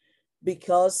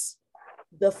 because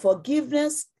the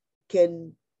forgiveness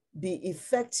can be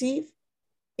effective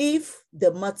if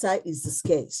the matter is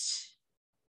discussed.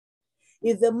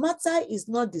 If the matter is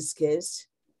not discussed,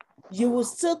 you will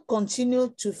still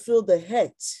continue to feel the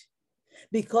hurt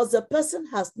because the person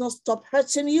has not stopped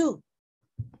hurting you.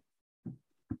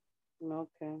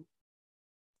 Okay.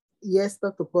 Yes,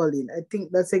 Dr. Pauline, I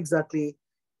think that's exactly,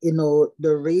 the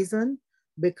reason,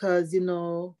 because,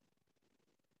 I'm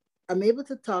able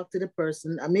to talk to the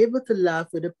person, I'm able to laugh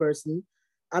with the person,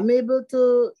 I'm able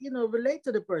to, relate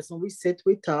to the person. We sit,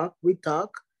 we talk,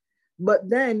 but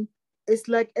then it's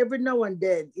like every now and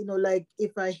then, like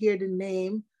if I hear the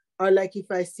name or like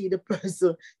if I see the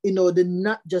person, the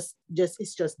not just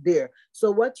it's just there.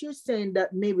 So what you're saying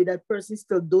that maybe that person is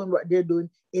still doing what they're doing,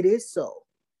 it is so.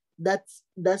 That's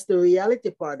the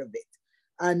reality part of it.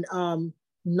 And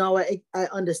now I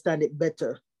understand it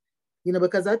better.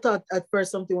 Because I thought at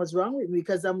first something was wrong with me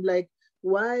because I'm like,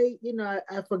 why,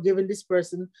 I've forgiven this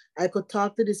person. I could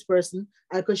talk to this person.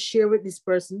 I could share with this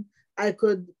person. I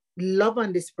could love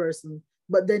on this person,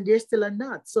 but then they're still a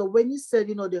not. So when you said,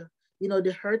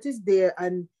 the hurt is there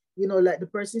and, like the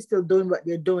person is still doing what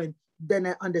they're doing, then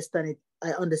I understand it.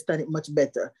 I understand it much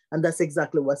better. And that's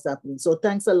exactly what's happening. So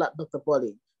thanks a lot, Dr.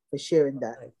 Pauline, for sharing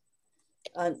that. Right.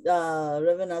 And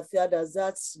Reverend Afia, does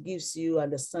that gives you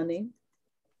understanding?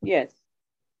 Yes.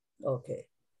 Okay.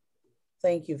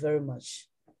 Thank you very much.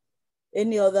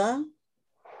 Any other?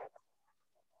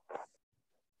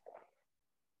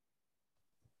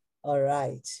 All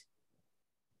right.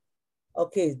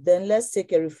 Okay, then let's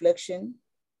take a reflection.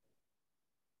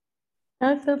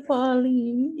 Dr.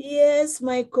 Pauline. Yes,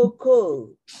 my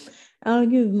Coco. I'll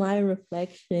give my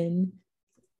reflection.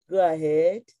 Go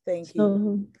ahead. Thank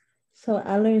you. So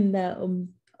I learned that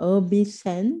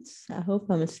obeisance, I hope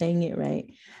I'm saying it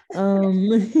right,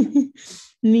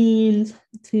 means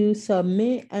to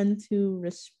submit and to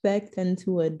respect and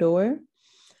to adore.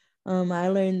 I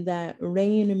learned that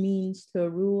reign means to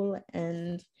rule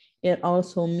and it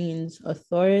also means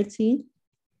authority.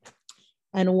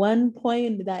 And one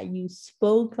point that you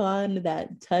spoke on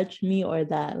that touched me or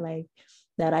that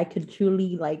I could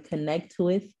truly connect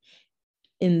with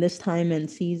in this time and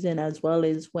season, as well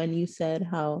as when you said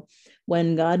how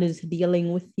when God is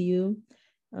dealing with you,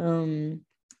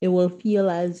 it will feel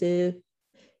as if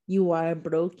you are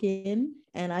broken.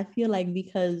 And I feel like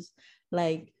because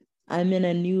I'm in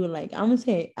a new, I'm gonna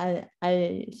say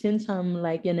I since I'm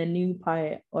in a new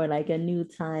part or a new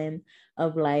time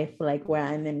of life, where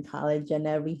I'm in college and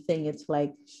everything, it's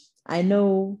I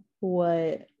know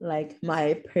what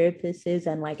my purpose is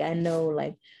and I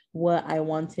know what I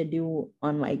want to do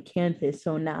on my campus.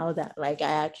 So now that I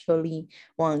actually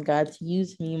want God to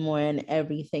use me more and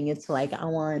everything, it's I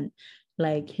want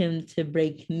him to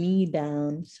break me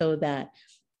down so that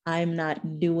I'm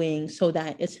not doing, so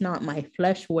that it's not my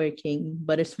flesh working,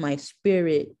 but it's my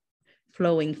spirit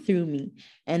flowing through me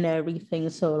and everything.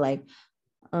 So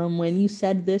when you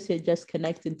said this, it just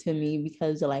connected to me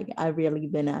because I've really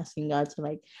been asking God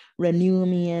to renew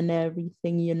me and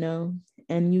everything.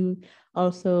 And you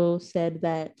also said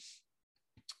that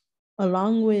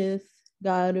along with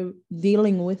God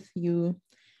dealing with you,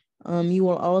 you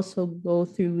will also go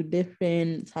through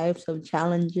different types of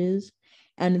challenges.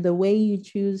 And the way you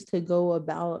choose to go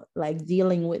about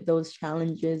dealing with those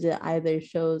challenges, it either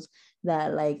shows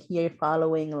that you're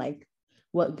following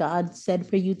what God said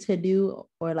for you to do,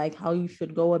 or how you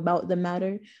should go about the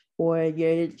matter, or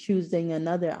you're choosing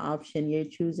another option. You're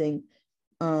choosing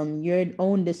your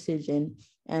own decision.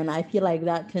 And I feel like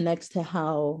that connects to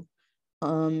how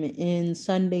in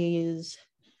Sundays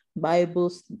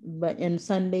but in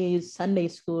Sunday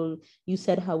school, you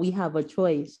said how we have a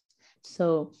choice.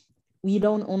 So we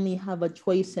don't only have a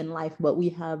choice in life, but we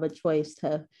have a choice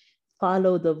to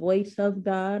follow the voice of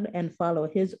God and follow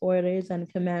his orders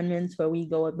and commandments, where we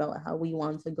go about how we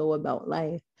want to go about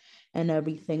life and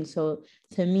everything. So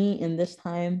to me, in this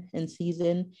time and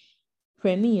season,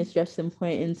 for me, it's just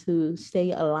important to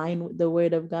stay aligned with the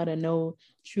word of God and know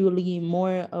truly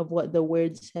more of what the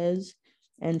word says,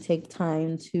 and take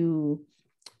time to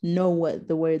know what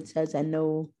the word says and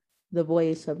know the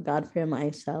voice of God for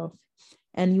myself.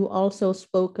 And you also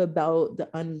spoke about the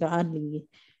ungodly,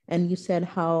 and you said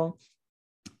how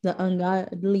the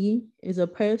ungodly is a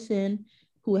person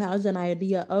who has an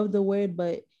idea of the word,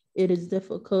 but it is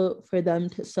difficult for them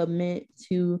to submit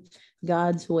to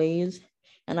God's ways.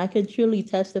 And I could truly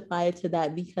testify to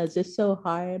that because it's so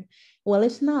hard. Well,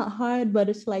 it's not hard, but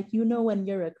it's when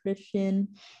you're a Christian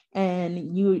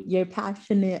and you're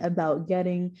passionate about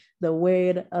getting the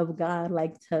word of God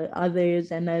to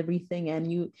others and everything, and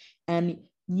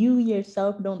you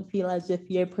yourself don't feel as if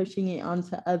you're pushing it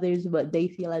onto others, but they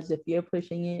feel as if you're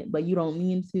pushing it, but you don't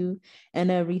mean to,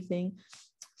 and everything.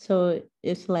 So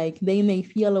it's they may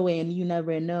feel away and you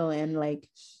never know,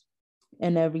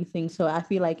 and everything. So I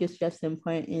feel it's just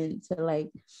important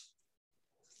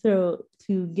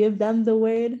to give them the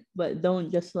word, but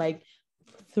don't just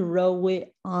throw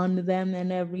it on them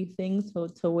and everything. So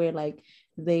to where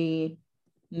they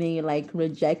may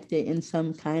reject it in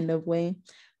some kind of way.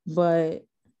 But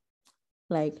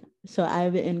so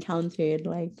I've encountered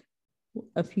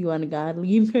a few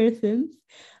ungodly persons.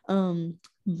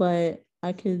 But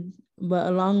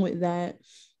along with that,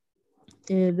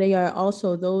 they are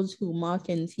also those who mock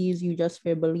and tease you just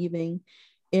for believing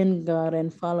in God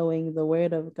and following the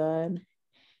word of God.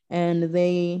 And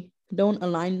they don't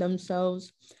align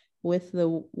themselves with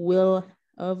the will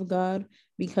of God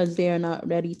because they are not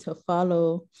ready to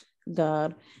follow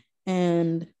God.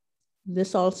 And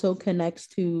this also connects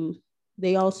to,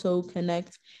 they also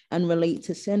connect and relate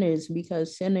to sinners,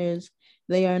 because sinners,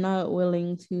 they are not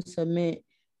willing to submit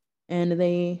and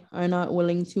they are not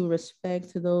willing to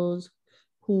respect those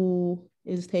who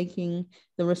is taking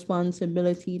the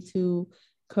responsibility to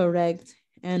correct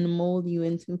and mold you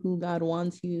into who God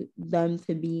wants them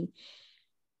to be.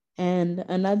 And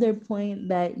another point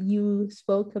that you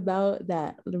spoke about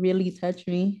that really touched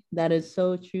me, that is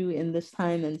so true in this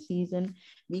time and season,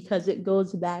 because it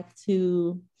goes back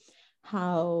to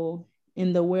how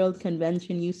in the World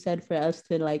Convention you said for us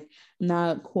to like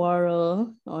not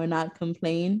quarrel or not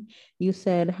complain. You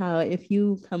said how if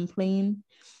you complain,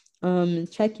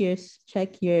 check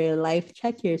your life,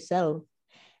 check yourself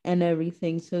and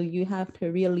everything. So you have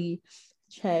to really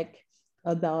check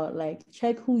about like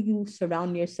check who you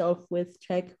surround yourself with,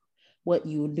 check what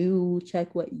you do,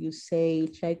 check what you say,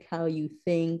 check how you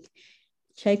think,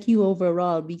 check you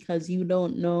overall, because you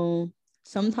don't know.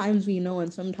 Sometimes we know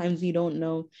and sometimes we don't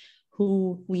know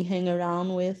who we hang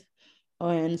around with,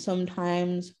 and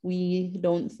sometimes we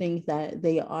don't think that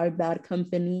they are bad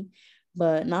company.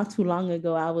 But not too long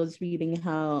ago, I was reading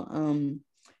how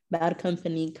bad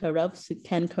company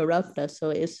can corrupt us. So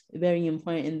it's very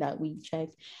important that we check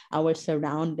our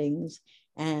surroundings.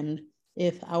 And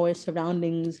if our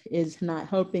surroundings is not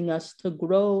helping us to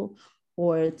grow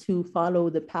or to follow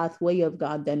the pathway of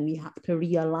God, then we have to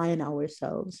realign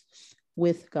ourselves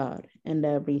with God and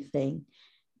everything.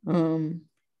 And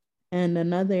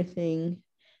another thing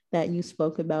that you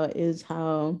spoke about is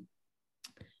how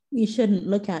we shouldn't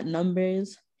look at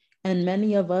numbers. And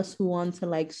many of us who want to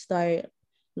like start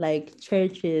like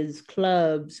churches,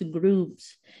 clubs,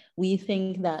 groups, we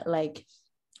think that like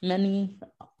many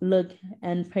look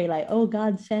and pray like, oh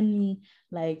God, send me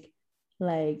like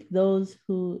those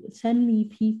who send me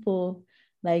people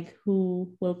like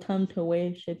who will come to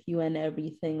worship you and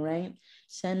everything, right?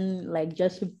 Send like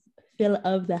just fill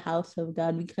up the house of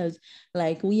God, because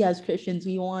like we as Christians,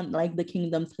 we want like the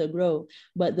kingdom to grow,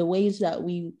 but the ways that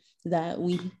we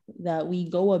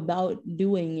go about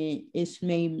doing it is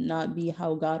may not be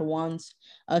how God wants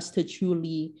us to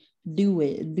truly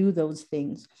do those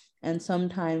things. And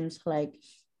sometimes like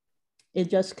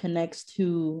it just connects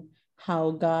to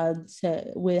how God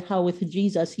said with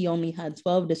Jesus, he only had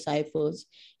 12 disciples.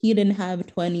 He didn't have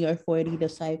 20 or 40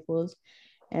 disciples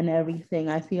and everything.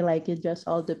 I feel like it just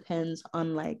all depends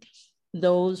on like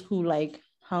those who like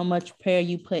how much prayer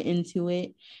you put into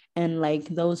it, and like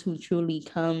those who truly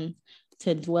come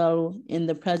to dwell in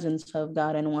the presence of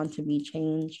God and want to be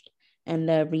changed and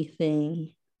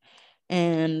everything.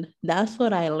 And that's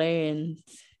what I learned.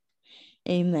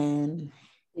 Amen.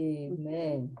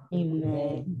 Amen.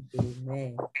 Amen.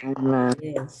 Amen. Amen.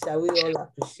 Yes. Shall we all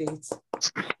appreciate?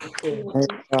 Okay.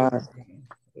 God.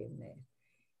 Amen.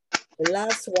 The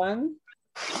last one.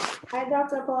 Hi,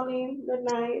 Dr. Pauline. Good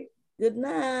night. Good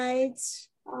night.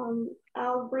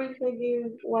 I'll briefly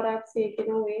give what I've taken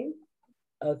away.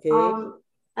 Okay.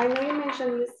 I know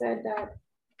you said that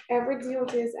every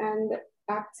duties and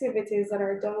activities that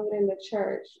are done within the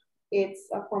church, it's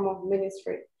a form of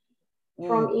ministry.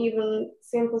 From even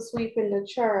simple sweeping the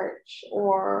church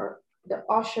or the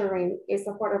ushering is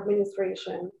a part of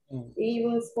ministration. We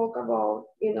even spoke about,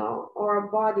 our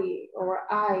body, our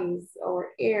eyes, our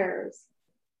ears,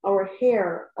 our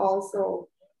hair also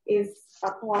is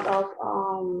a part of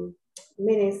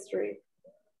ministry.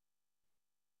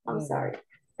 I'm sorry.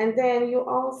 And then you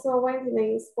also went in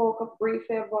and you spoke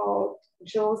briefly about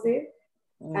Joseph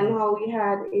and how he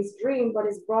had his dream, but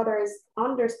his brothers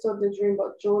understood the dream,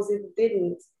 but Joseph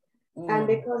didn't. And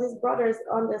because his brothers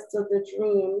understood the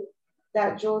dream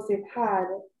that Joseph had,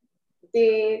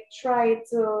 they tried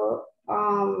to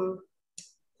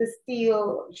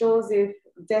steal Joseph's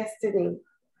destiny.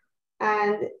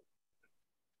 And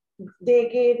they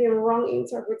gave him wrong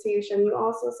interpretation. You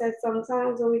also said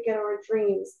sometimes when we get our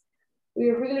dreams, we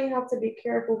really have to be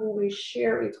careful who we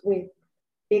share it with,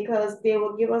 because they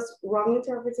will give us wrong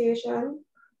interpretation,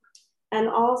 and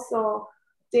also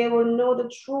they will know the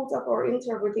truth of our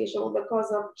interpretation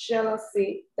because of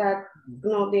jealousy that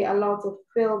they allow to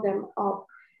fill them up.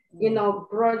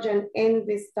 Grudge and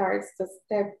envy starts to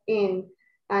step in,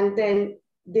 and then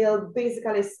they'll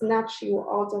basically snatch you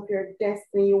out of your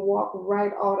destiny. You walk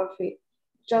right out of it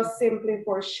just simply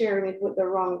for sharing it with the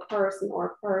wrong person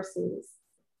or persons.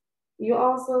 You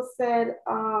also said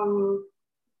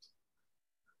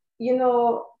you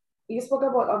know, you spoke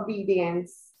about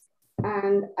obedience,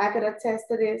 and I could attest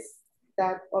to this,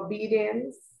 that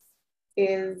obedience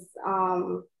is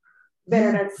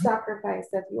better than sacrifice,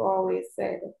 that you always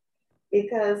said,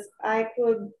 because I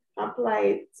could apply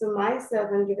it to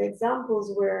myself and give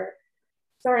examples where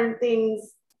certain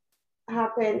things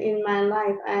happen in my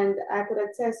life, and I could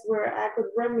attest where I could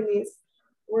reminisce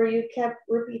where you kept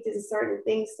repeating certain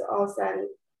things to us, and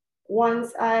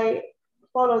once I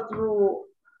followed through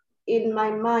in my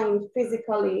mind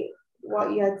physically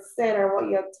what you had said or what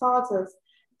you had taught us,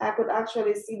 I could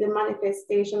actually see the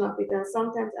manifestation of it. And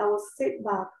sometimes I would sit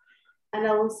back and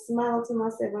I would smile to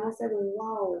myself and I said,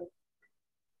 wow,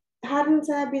 hadn't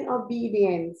I been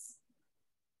obedient,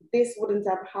 this wouldn't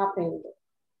have happened.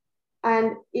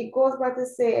 And it goes back to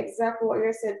say exactly what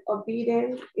you said.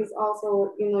 Obedience is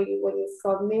also, you know, when you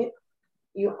submit,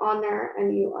 you honor,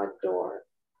 and you adore.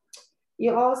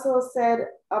 You also said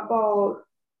about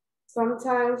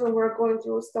sometimes when we're going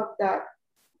through stuff that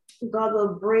God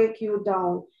will break you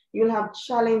down. You'll have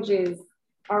challenges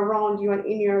around you and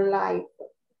in your life.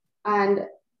 And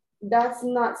that's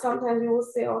not, sometimes you will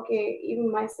say, okay,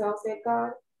 even myself say,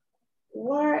 God,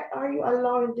 why are you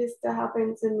allowing this to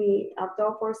happen to me? Have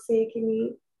thou forsaken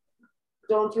me?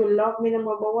 Don't you love me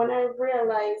anymore? But when I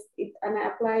realized it and I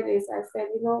applied this, I said,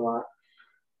 you know what?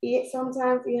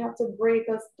 Sometimes you have to break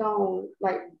us down,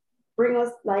 like bring us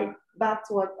like back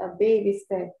to a baby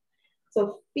step.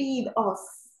 So feed us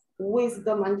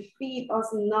wisdom and feed us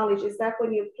knowledge. It's like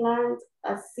when you plant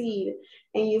a seed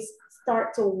and you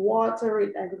start to water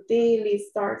it and daily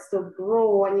starts to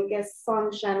grow and you get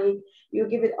sunshine, you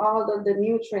give it all the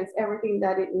nutrients, everything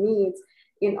that it needs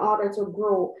in order to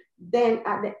grow. Then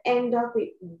at the end of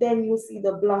it, then you see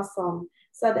the blossom.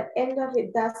 So at the end of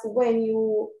it, that's when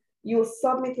you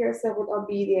submit yourself with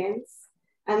obedience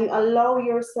and you allow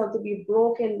yourself to be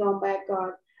broken down by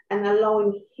God and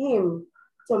allowing Him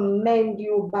to mend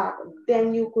you back.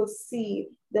 Then you could see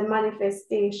the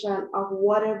manifestation of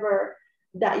whatever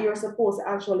that you're supposed to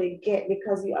actually get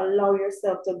because you allow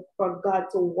yourself for God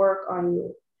to work on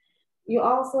you. You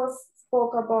also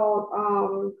spoke about,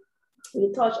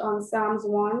 you touched on Psalms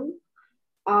 1,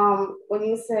 when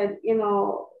you said, you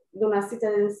know, do not sit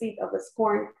in the seat of the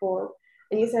scornful.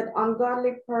 And you said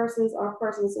ungodly persons are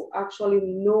persons who actually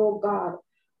know God,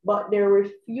 but they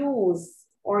refuse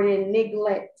or they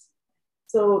neglect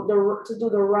to do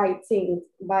the right thing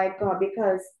by God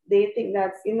because they think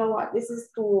that, you know what, this is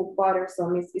too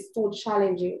bothersome, it's too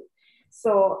challenging.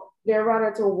 So they're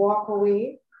rather to walk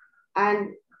away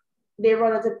and they're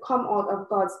rather to come out of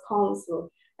God's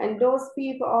counsel. And those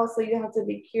people also you have to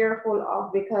be careful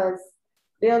of because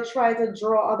they'll try to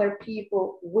draw other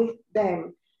people with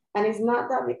them. And it's not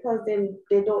that because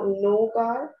they don't know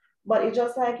God, but it's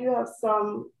just like you have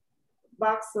some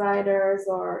backsliders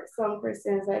or some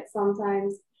Christians, like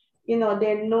sometimes, you know,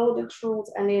 they know the truth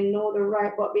and they know the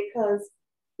right, but because,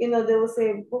 you know, they will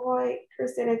say, boy,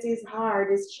 Christianity is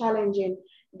hard, it's challenging.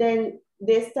 Then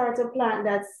they start to plant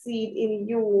that seed in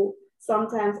you,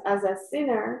 sometimes as a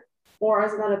sinner or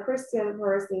as not a Christian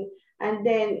person. And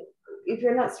then if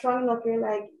you're not strong enough, you're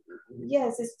like,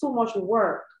 yes, it's too much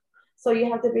work. So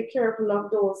you have to be careful of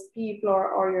those people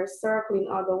or your circle, in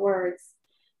other words.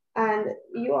 And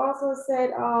you also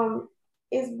said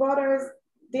his brothers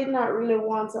did not really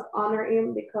want to honor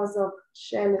him because of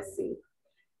jealousy.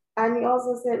 And he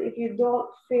also said, if you don't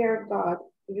fear God,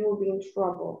 you will be in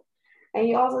trouble. And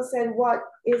he also said what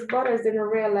his brothers didn't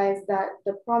realize, that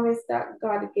the promise that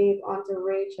God gave unto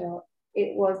Rachel,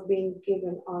 it was being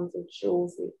given unto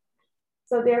Joseph.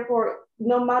 So therefore,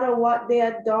 no matter what they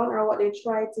had done or what they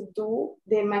tried to do,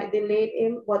 they might delay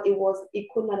him, but it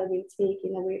could not have been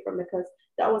taken away from him because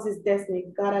that was his destiny.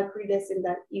 God had predestined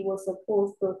that he was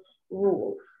supposed to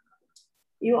rule.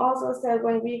 You also said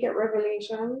when we get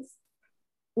revelations,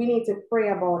 we need to pray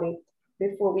about it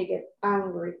before we get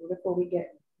angry, before we get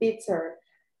bitter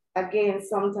against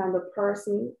sometimes the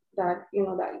person that, you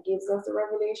know, that gives us the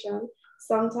revelation.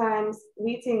 Sometimes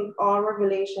we think all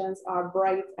revelations are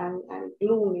bright and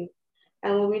gloomy.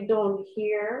 And when we don't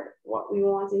hear what we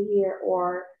want to hear,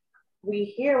 or we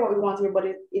hear what we want to hear, but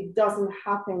it doesn't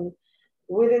happen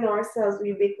within ourselves,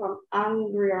 we become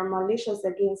angry or malicious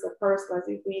against a person, as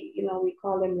if we, you know, we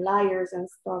call them liars and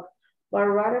stuff. But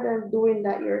rather than doing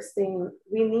that, you're saying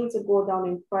we need to go down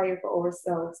in prayer for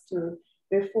ourselves too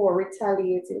before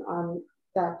retaliating on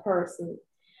that person.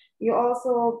 You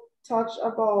also touched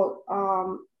about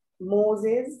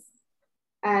Moses,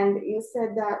 and you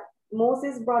said that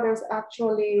Moses' brothers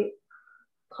actually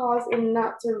caused him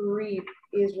not to reap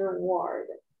his reward.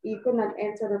 He could not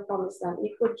enter the promised land.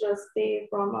 He could just stay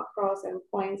from across and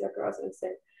point across and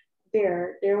say,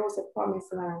 there was a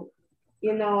promised land,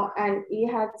 you know, and he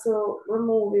had to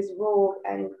remove his robe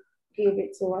and gave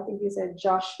it to, I think he said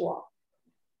Joshua.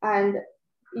 And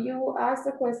you asked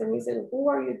the question, you said, who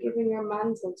are you giving your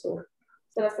mantle to?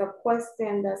 So that's a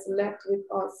question that's left with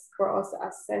us for us to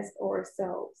assess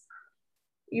ourselves.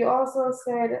 You also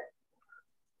said,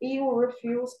 he who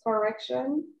refused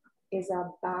correction is a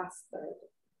bastard.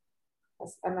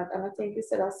 And I think you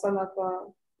said a son of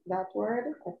that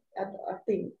word, I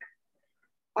think.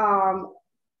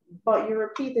 But you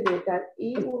repeated it, that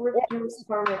he who refused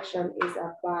correction is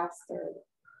a bastard.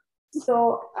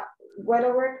 So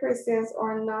whether we're Christians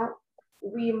or not,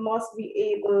 we must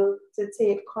be able to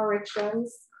take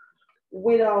corrections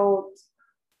without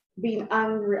being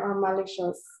angry or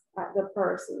malicious at the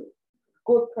person.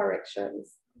 Good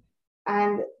corrections.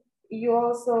 And you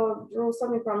also drew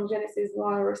something from Genesis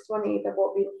 1 verse 28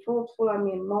 about being fruitful and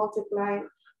being multiplying.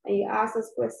 And you asked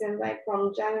us questions like,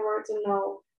 from January to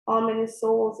now, how many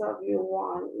souls have you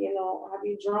won? You know, have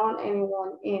you drawn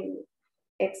anyone in,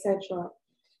 etc.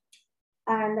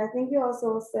 And I think you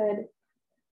also said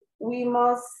we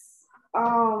must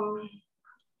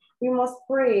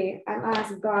pray and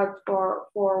ask God for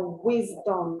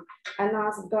wisdom, and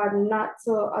ask God not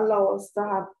to allow us to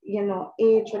have, you know,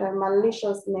 hatred and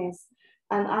maliciousness,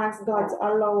 and ask God to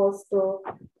allow us to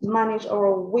manage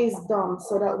our wisdom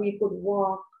so that we could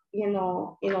walk, you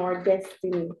know, in our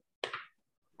destiny.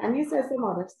 And you said some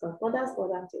other stuff, but that's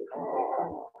what I'm taking.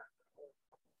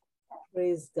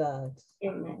 Praise God.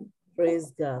 Amen.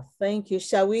 Praise God. Thank you.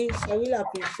 Shall we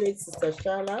appreciate Sister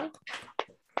Shala?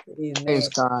 Amen. Praise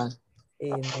God.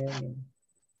 Amen.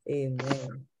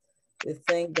 Amen. We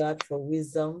thank God for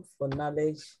wisdom, for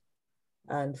knowledge,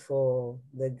 and for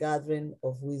the gathering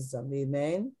of wisdom.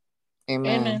 Amen.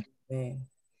 Amen. Amen.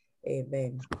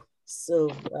 Amen. So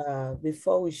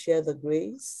before we share the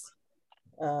grace,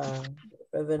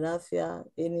 Reverend Afia,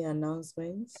 any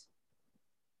announcements?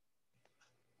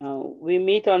 We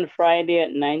meet on Friday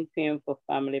at 9 p.m. for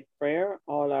family prayer.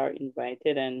 All are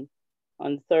invited. And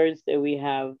on Thursday, we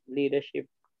have leadership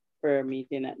prayer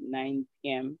meeting at 9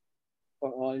 p.m.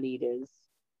 for all leaders.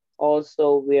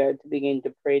 Also, we are to begin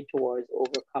to pray towards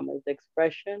Overcomers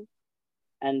Expression,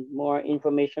 and more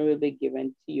information will be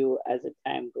given to you as the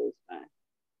time goes by.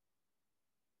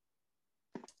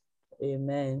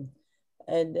 Amen.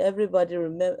 And everybody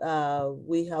remember,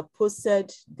 we have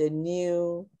posted the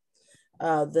new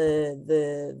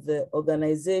the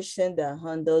organization that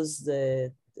handles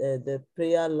the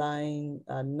prayer line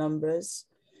numbers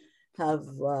have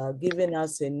given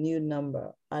us a new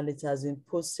number, and it has been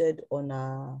posted on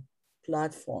our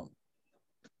platform.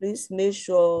 Please make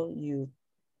sure you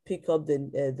pick up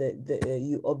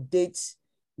you update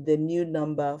the new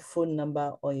number, phone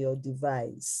number on your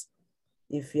device.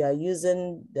 If you are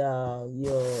using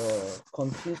your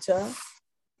computer,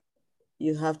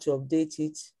 you have to update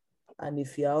it. And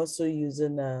if you're also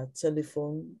using a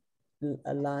telephone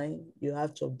line, you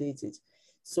have to update it.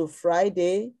 So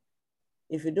Friday,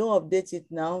 if you don't update it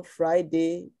now,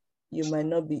 Friday, you might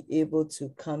not be able to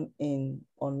come in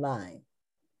online.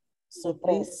 So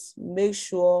please make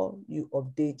sure you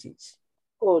update it.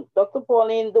 Oh, Dr.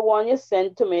 Pauline, the one you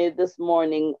sent to me this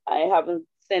morning, I haven't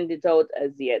sent it out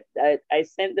as yet. I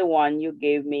sent the one you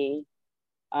gave me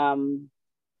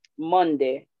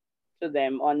Monday to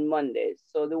them on Monday.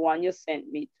 So the one you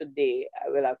sent me today, I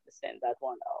will have to send that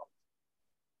one out.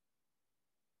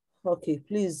 Okay,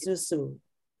 please do so.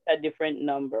 A different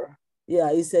number.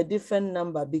 Yeah, it's a different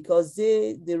number because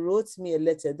they wrote me a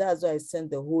letter. That's why I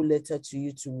sent the whole letter to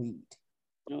you to read.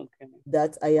 Okay.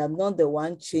 That I am not the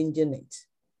one changing it.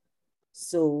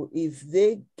 So if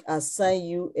they assign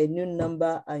you a new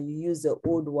number and you use the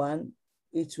old one,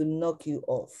 it will knock you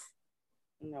off.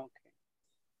 Okay.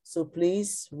 So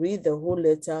please read the whole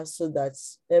letter so that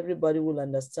everybody will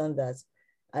understand that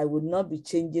I would not be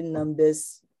changing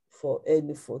numbers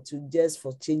just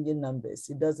for changing numbers.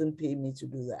 It doesn't pay me to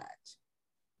do that.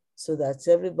 So that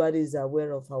everybody is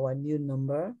aware of our new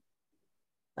number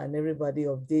and everybody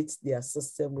updates their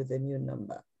system with a new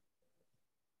number.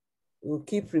 We'll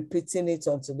keep repeating it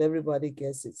until everybody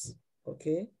gets it,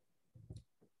 okay?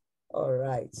 All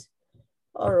right.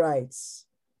 All right.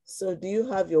 So do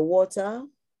you have your water?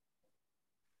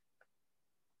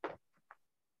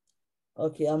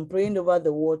 Okay, I'm praying over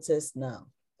the waters now.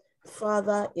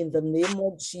 Father, in the name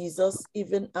of Jesus,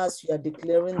 even as you are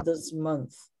declaring this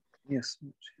month, yes,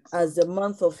 as the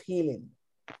month of healing,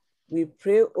 we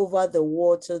pray over the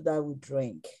water that we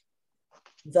drink.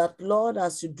 That, Lord,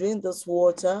 as you drink this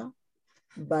water,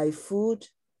 by food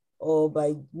or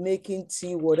by making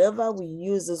tea, whatever we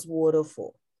use this water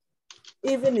for,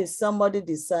 Even if somebody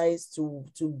decides to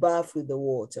bath with the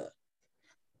water,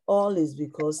 all is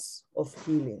because of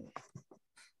healing.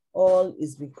 All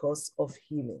is because of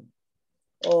healing.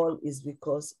 All is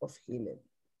because of healing.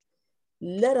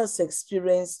 Let us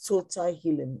experience total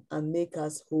healing and make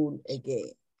us whole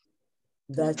again,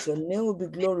 that your name will be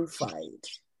glorified.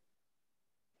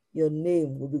 Your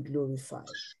name will be glorified.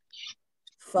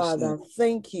 Father,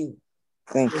 thank you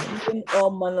for healing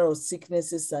all manner of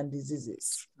sicknesses and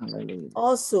diseases.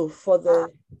 Also, for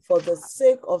the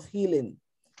sake of healing,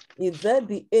 if there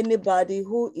be anybody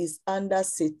who is under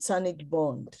satanic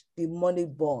bond,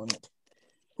 demonic bond,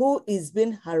 who is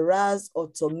being harassed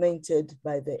or tormented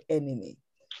by the enemy,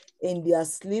 in their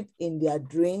sleep, in their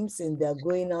dreams, in their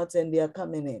going out and their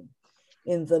coming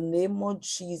in the name of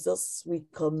Jesus, we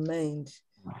command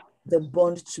the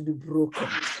bond to be broken.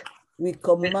 We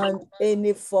command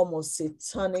any form of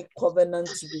satanic covenant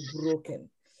to be broken.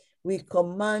 We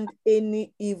command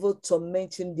any evil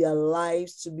tormenting their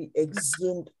lives to be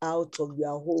exhumed out of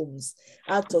their homes,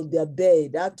 out of their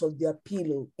bed, out of their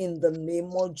pillow, in the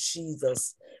name of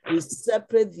Jesus. We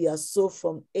separate their soul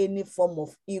from any form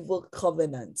of evil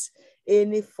covenant,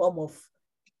 any form of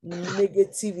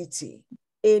negativity,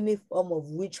 any form of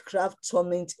witchcraft,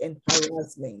 torment, and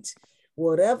harassment.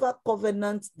 Whatever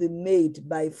covenant they made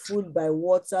by food, by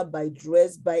water, by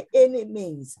dress, by any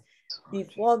means,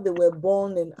 before they were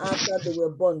born and after they were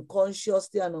born,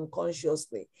 consciously and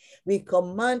unconsciously, we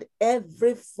command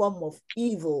every form of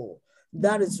evil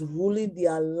that is ruling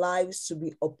their lives to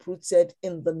be uprooted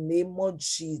in the name of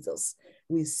Jesus.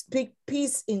 We speak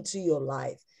peace into your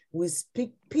life. We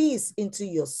speak peace into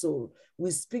your soul.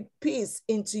 We speak peace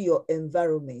into your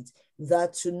environment,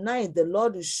 that tonight the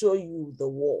Lord will show you the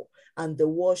war, and the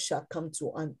war shall come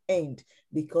to an end,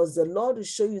 because the Lord will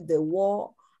show you the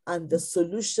war and the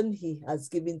solution he has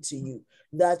given to you,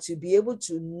 that you'll be able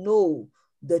to know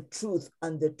the truth,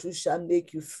 and the truth shall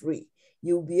make you free.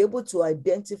 You'll be able to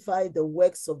identify the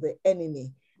works of the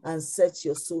enemy and set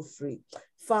your soul free.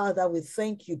 Father, we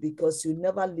thank you because you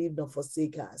never leave nor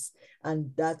forsake us,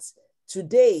 and that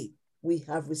today we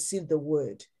have received the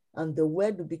word, and the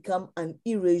word will become an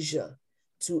erasure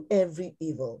to every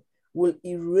evil, will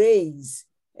erase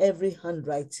every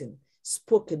handwriting,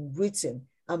 spoken, written,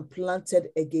 and planted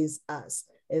against us,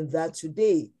 and that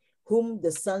today, whom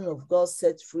the Son of God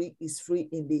set free is free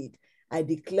indeed. I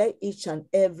declare each and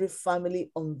every family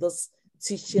on this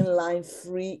teaching line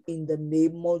free in the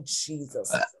name of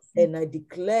Jesus. And I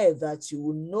declare that you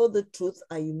will know the truth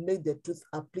and you make the truth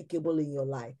applicable in your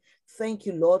life. Thank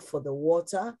you, Lord, for the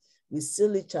water. We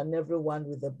seal each and every one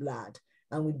with the blood,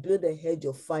 and we build a hedge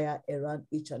of fire around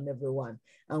each and every one.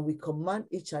 And we command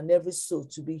each and every soul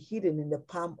to be hidden in the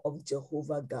palm of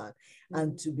Jehovah God,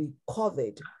 and to be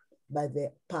covered by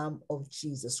the palm of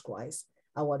Jesus Christ,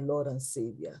 our Lord and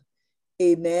Savior.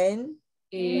 Amen.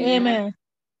 Amen.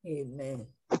 Amen.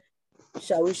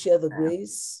 Shall we share the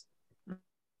grace?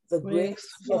 The grace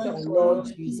of our Lord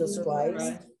Jesus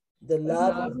Christ, the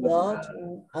love of God,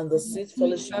 and the sweet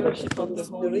fellowship of the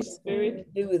Holy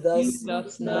Spirit be with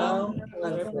us now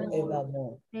and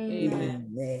forevermore.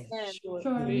 Amen.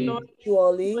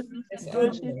 Surely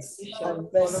goodness and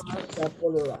mercy shall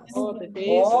follow us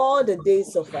all the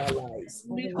days of our lives,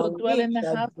 We and shall dwell we in the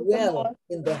shall house of the dwell Lord,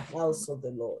 in the house of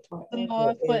the Lord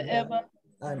forever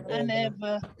and and ever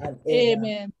ever. and ever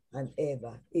Amen. and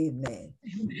ever. Amen.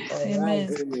 All Amen. right.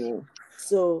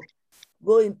 So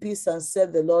go in peace and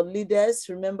serve the Lord. Leaders,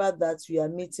 remember that we are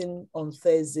meeting on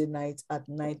Thursday night at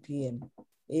 9 p.m.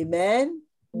 Amen.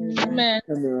 Amen.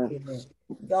 Amen.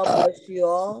 God bless you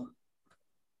all.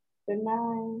 Good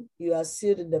night. You are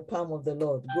sealed in the palm of the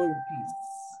Lord. Go in peace.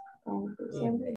 Amen.